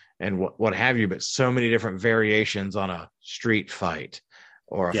and what have you, but so many different variations on a street fight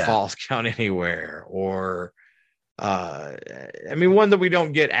or a falls count anywhere, or I mean, one that we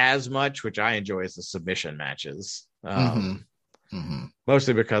don't get as much, which I enjoy, is the submission matches.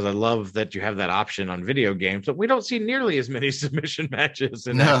 Mostly because I love that you have that option on video games, but we don't see nearly as many submission matches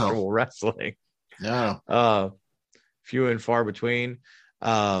in actual wrestling. No. Few and far between.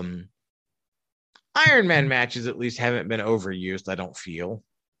 Iron Man matches at least haven't been overused, I don't feel.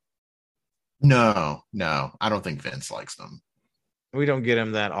 No, I don't think Vince likes them. We don't get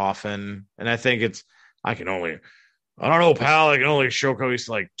him that often, and I think I don't know, pal. I can only showcase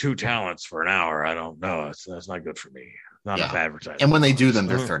like 2 talents for an hour. I don't know. That's not good for me. Not enough advertising. And when they do them,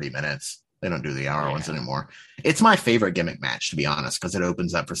 they're 30 minutes. They don't do the hour ones anymore. It's my favorite gimmick match, to be honest, because it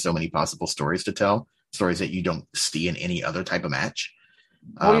opens up for so many possible stories to tell, stories that you don't see in any other type of match.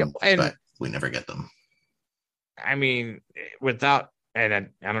 But we never get them. I mean, I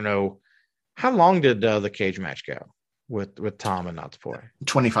don't know. How long did the cage match go with Tom and Natsupoi?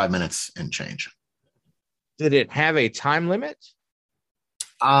 25 minutes and change. Did it have a time limit?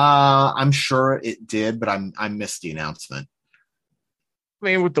 I'm sure it did, but I missed the announcement. I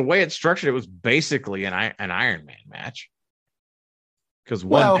mean, with the way it's structured, it was basically an Iron Man match. Because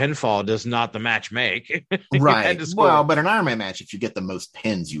one pinfall does not the match make. Right. Well, but an Iron Man match, if you get the most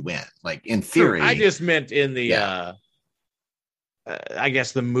pins, you win. Like, in theory. True. I just meant in the... I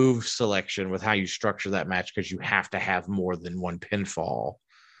guess the move selection with how you structure that match, because you have to have more than one pinfall.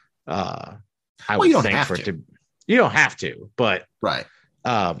 You don't have to, but right.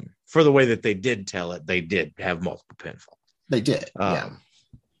 For the way that they did tell it, they did have multiple pinfalls. They did,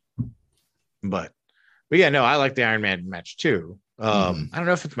 But yeah, no, I like the Iron Man match too. I don't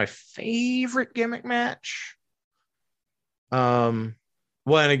know if it's my favorite gimmick match.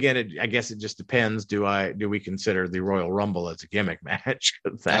 Well, and again, I guess it just depends. Do we consider the Royal Rumble as a gimmick match?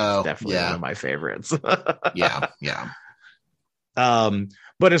 That's definitely one of my favorites. Yeah.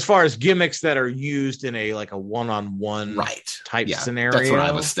 But as far as gimmicks that are used in a one-on-one type scenario, that's what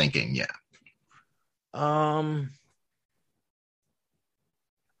I was thinking. Yeah.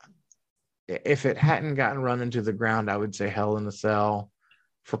 If it hadn't gotten run into the ground, I would say Hell in a Cell.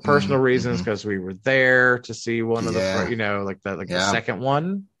 For personal reasons, because we were there to see one of the, the second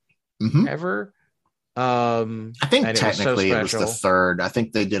one ever. I think technically it was the third. I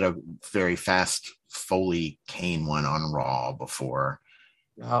think they did a very fast Foley Kane one on Raw before.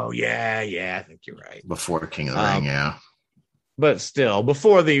 Oh yeah, I think you're right. Before King of the Ring, yeah. But still,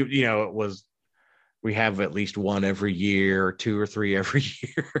 before it was, we have at least one every year, or 2 or 3 every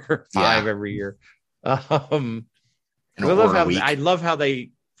year, 5 every year. I love how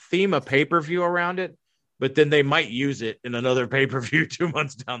they theme a pay-per-view around it, but then they might use it in another pay-per-view 2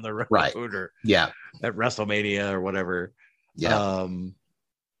 months down the road, right? Or at WrestleMania or whatever. Yeah.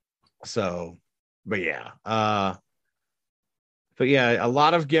 But yeah, a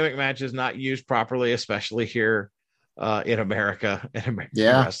lot of gimmick matches not used properly, especially here in America, in American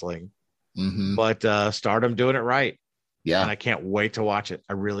wrestling. Mm-hmm. But Stardom doing it right. Yeah. And I can't wait to watch it.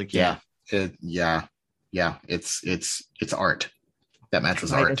 I really can't. Yeah. It's art. That match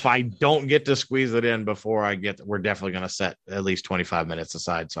was art. If I don't get to squeeze it in before we're definitely going to set at least 25 minutes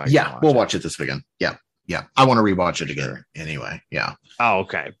aside. So we'll watch it this weekend. Yeah. I want to rewatch it again anyway. Yeah. Oh,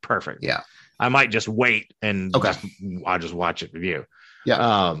 okay. Perfect. Yeah. I might just wait and I'll just watch it with you.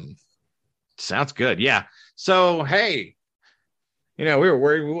 Yeah. Sounds good. Yeah. So, hey, we were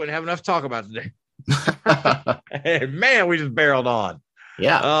worried we wouldn't have enough to talk about today. Hey, man, we just barreled on.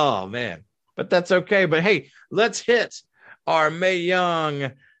 Yeah. Oh, man. But that's okay. But hey, let's hit our Mae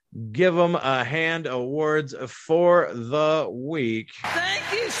Young Give 'em a Hand awards for the week. Thank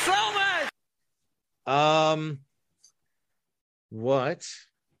you so much. What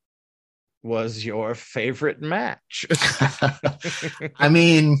was your favorite match? I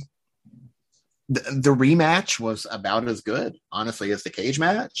mean, the rematch was about as good, honestly, as the cage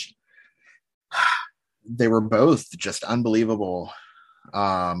match. They were both just unbelievable.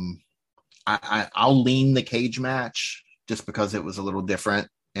 I'll lean the cage match just because it was a little different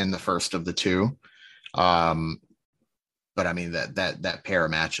in the first of the two. But I mean that pair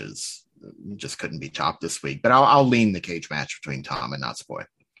of matches just couldn't be topped this week. But I'll lean the cage match between Tom and Natsupoi.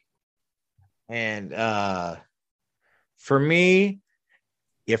 And for me,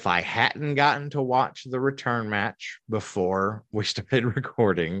 if I hadn't gotten to watch the return match before we started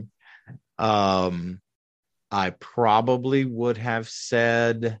recording, I probably would have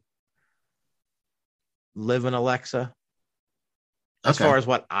said Liv and Alexa. As far as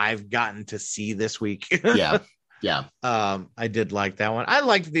what I've gotten to see this week. Yeah. I did like that one. I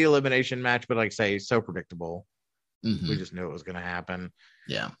liked the elimination match, but like I say, so predictable. Mm-hmm. We just knew it was going to happen.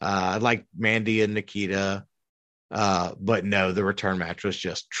 Yeah. I like Mandy and Nikita. But no, the return match was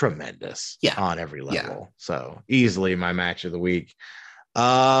just tremendous on every level. Yeah. So easily my match of the week.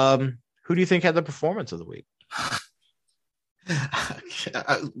 Who do you think had the performance of the week?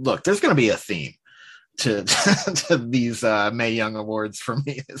 Look, there's going to be a theme to these Mae Young awards for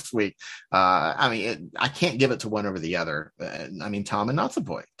me this week. I can't give it to one over the other. I mean, Tom and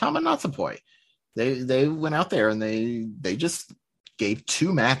Natsupoi. They went out there and they just gave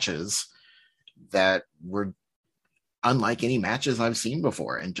 2 matches that were unlike any matches I've seen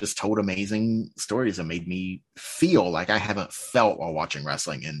before and just told amazing stories and made me feel like I haven't felt while watching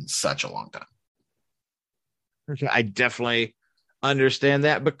wrestling in such a long time. I definitely understand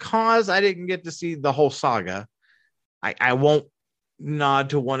that because I didn't get to see the whole saga. I won't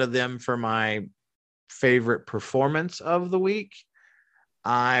nod to one of them for my favorite performance of the week.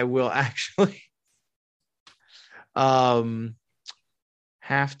 I will actually have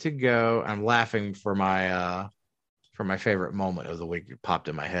to go. I'm laughing for my favorite moment of the week. It popped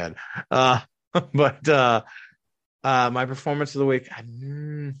in my head. But my performance of the week,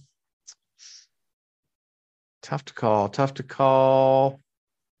 tough to call.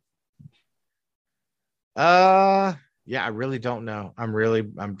 Yeah, I really don't know. I'm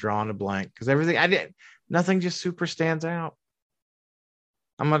drawing a blank because nothing just super stands out.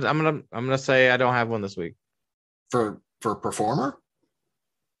 I'm gonna say I don't have one this week. For performer?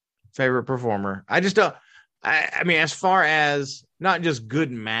 Favorite performer. I just don't. I mean, as far as not just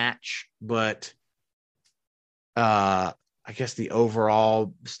good match, but I guess the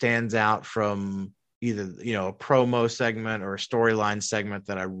overall stands out from either, a promo segment or a storyline segment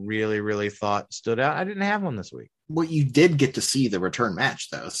that I really, really thought stood out. I didn't have one this week. Well, you did get to see the return match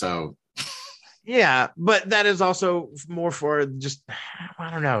though. So yeah, but that is also more for just,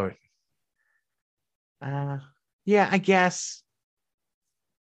 I don't know. Yeah, I guess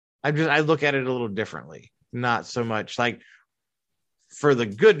I look at it a little differently. Not so much like for the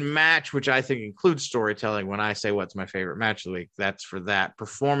good match, which I think includes storytelling. When I say what's my favorite match of the week, that's for that.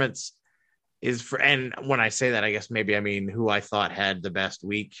 Performance is for, and when I say that, I guess maybe I mean who I thought had the best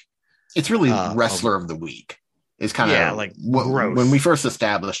week. It's really wrestler of the week. Is kind of like when we first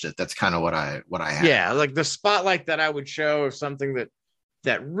established it. That's kind of what I had. Yeah, like the spotlight that I would show of something that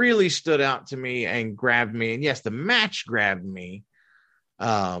that really stood out to me and grabbed me. And yes, the match grabbed me.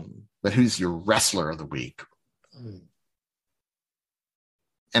 But who's your wrestler of the week?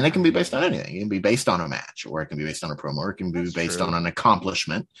 And it can be based on anything. It can be based on a match, or it can be based on a promo, or it can be based on an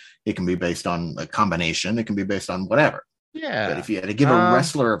accomplishment. It can be based on a combination. It can be based on whatever. Yeah. But if you had to give a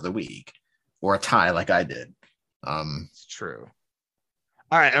wrestler of the week or a tie like I did, it's true.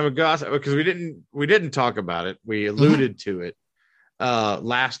 All right, I'm gonna go because we didn't talk about it. We alluded to it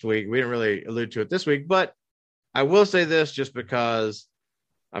last week. We didn't really allude to it this week, but I will say this just because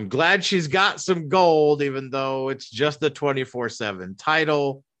I'm glad she's got some gold, even though it's just the 24/7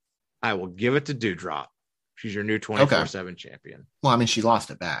 title. I will give it to Doudrop. She's your new 24/7 champion. Well, I mean, she lost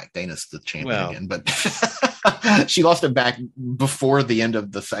it back. Dana's the champion again, but she lost it back before the end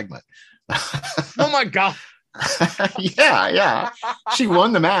of the segment. Oh my God. Yeah. She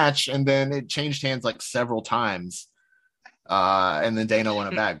won the match, and then it changed hands like several times. And then Dana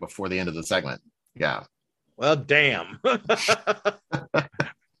won it back before the end of the segment. Yeah. Well, damn.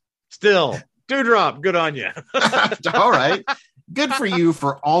 Still, Doudrop, good on you. All right. Good for you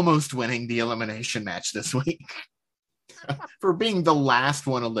for almost winning the elimination match this week. For being the last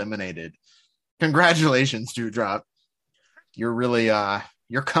one eliminated. Congratulations, Doudrop. You're really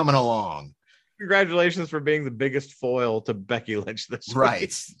you're coming along. Congratulations for being the biggest foil to Becky Lynch this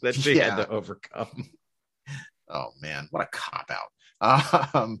week that she had to overcome. Oh man, what a cop out.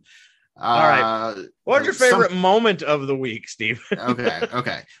 All right. What's your favorite moment of the week, Steve?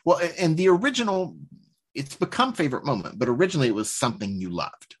 Okay. Well, and the original, it's become favorite moment, but originally it was something you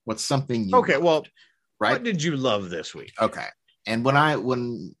loved. What's something you loved, right? What did you love this week? Okay. And when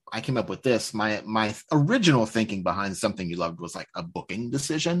I came up with this, my original thinking behind something you loved was like a booking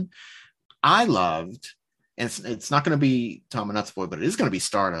decision. I loved, and it's not going to be Tom and Nuts Boy, but it is going to be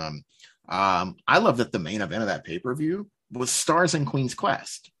Stardom. I love that the main event of that pay-per-view was Stars and Queen's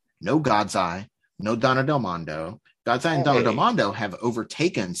Quest. No God's Eye, no Donna Del Mondo. God's Eye and Donna Del Mondo have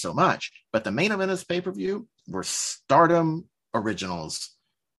overtaken so much, but the main event of this pay-per-view were Stardom Originals,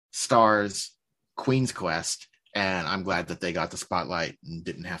 Stars, Queen's Quest, and I'm glad that they got the spotlight and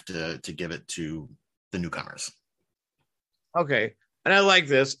didn't have to give it to the newcomers. Okay. And I like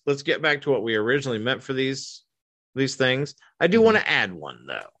this. Let's get back to what we originally meant for these things. I do want to add one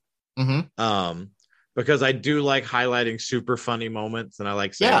though. Because I do like highlighting super funny moments, and I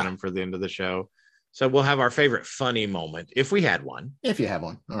like saving them for the end of the show. So we'll have our favorite funny moment, if we had one. If you have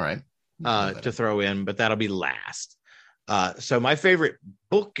one. All right. To throw in, but that'll be last. So my favorite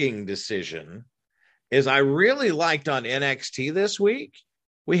booking decision is I really liked on NXT this week.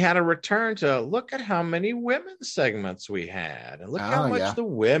 We had a return to look at how many women's segments we had, and look how much the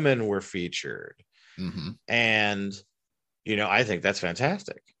women were featured. And, I think that's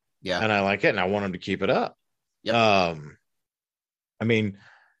fantastic. Yeah. And I like it, and I want them to keep it up. Yep. I mean,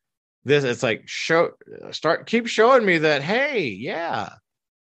 it's like keep showing me that, hey,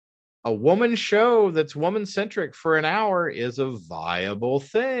 a woman show that's woman centric for an hour is a viable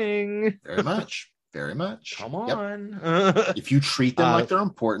thing. Very much. Very much. Come on. Yep. If you treat them like they're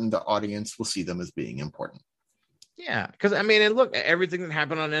important, the audience will see them as being important. Yeah. Because and look at everything that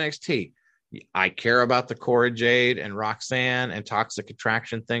happened on NXT. I care about the Cora Jade and Roxanne and Toxic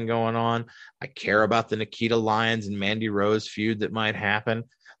Attraction thing going on. I care about the Nikita Lyons and Mandy Rose feud that might happen.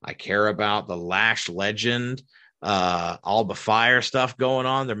 I care about the Lash Legend, Alba Fire stuff going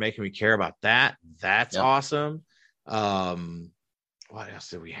on. They're making me care about that. That's awesome. What else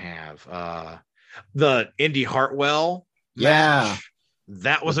do we have? The Indy Hartwell match.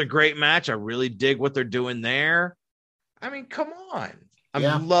 That was a great match. I really dig what they're doing there. I mean, come on.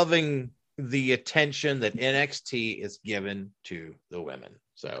 I'm loving the attention that NXT is given to the women.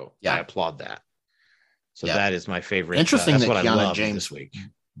 So I applaud that. So that is my favorite. Interesting that's that what Kiana I James this week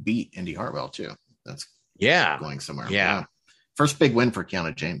beat Indy Hartwell too. That's going somewhere. Yeah. First big win for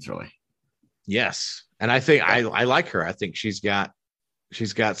Kiana James, really. Yes. And I think I like her. I think she's got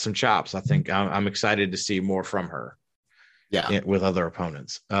some chops. I think I'm excited to see more from her. Yeah. With other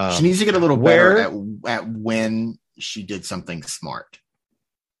opponents. She needs to get a little better at when she did something smart.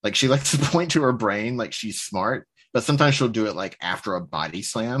 Like she likes to point to her brain like she's smart, but sometimes she'll do it like after a body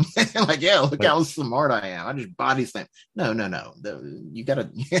slam. Like, look how smart I am. I just body slam. No. You gotta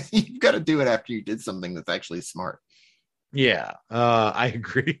do it after you did something that's actually smart. Yeah, I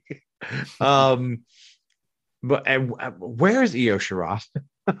agree. But where is Io Shirai?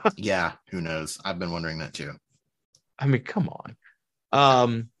 Yeah, who knows? I've been wondering that too. I mean, come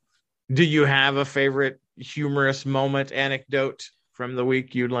on. Do you have a favorite humorous moment, anecdote from the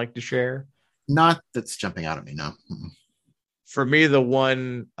week you'd like to share? Not that's jumping out at me, no. For me, the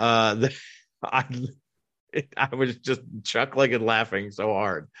one that I was just chuckling and laughing so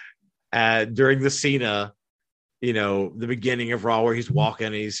hard during the Cena, the beginning of Raw where he's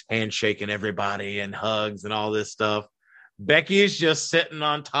walking, he's handshaking everybody and hugs and all this stuff. Becky is just sitting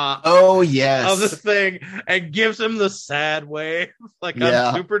on top Oh, yes. of the thing and gives him the sad wave. Like, Yeah.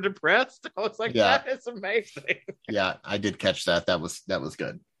 I'm super depressed. I was like, Yeah. that is amazing. Yeah, I did catch that. That was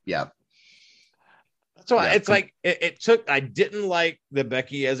good. Yeah. That's why Yeah. it's like I didn't like the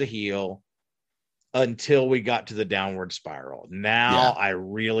Becky as a heel until we got to the downward spiral. Now Yeah. I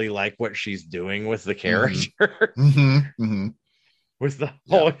really like what she's doing with the character. With the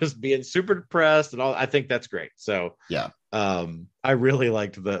whole just being super depressed and all. I think that's great. So Yeah. I really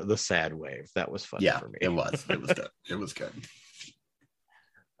liked the sad wave. That was fun for me. It was good. It was good.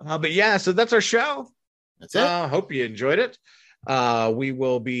 But yeah, so that's our show. That's it. Hope you enjoyed it. We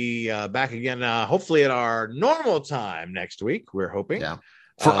will be back again, hopefully at our normal time next week. We're hoping. Yeah.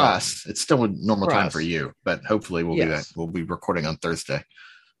 For us, it's still a normal for time us. for you, but hopefully we'll be back. We'll be recording on Thursday.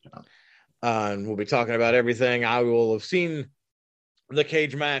 And we'll be talking about everything. I will have seen the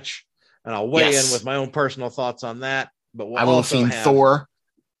cage match, and I'll weigh in with my own personal thoughts on that. But we'll I will have also seen Thor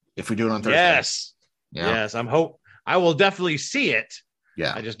if we do it on Thursday. Yes. Yeah. Yes. I will definitely see it.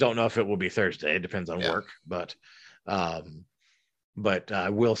 Yeah. I just don't know if it will be Thursday. It depends on work, but I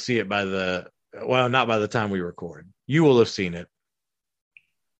will see it not by the time we record. You will have seen it.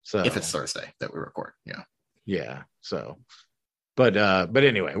 So if it's Thursday that we record. Yeah. Yeah. So, but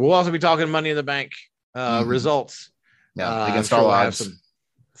anyway, we'll also be talking Money in the Bank results. Yeah. Against I'm sure all we'll have odds. some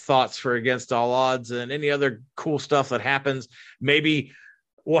thoughts for Against All Odds and any other cool stuff that happens. Maybe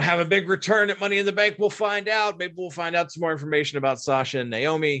we'll have a big return at Money in the Bank. We'll find out. Maybe we'll find out some more information about Sasha and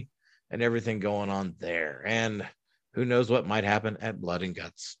Naomi and everything going on there. And who knows what might happen at Blood and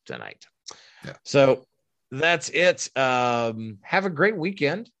Guts tonight. Yeah. So that's it. Have a great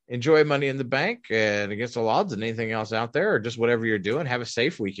weekend. Enjoy Money in the Bank and Against All Odds and anything else out there, or just whatever you're doing. Have a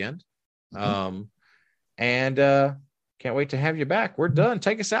safe weekend. And can't wait to have you back. We're done.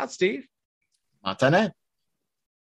 Take us out, Steve. Montanet.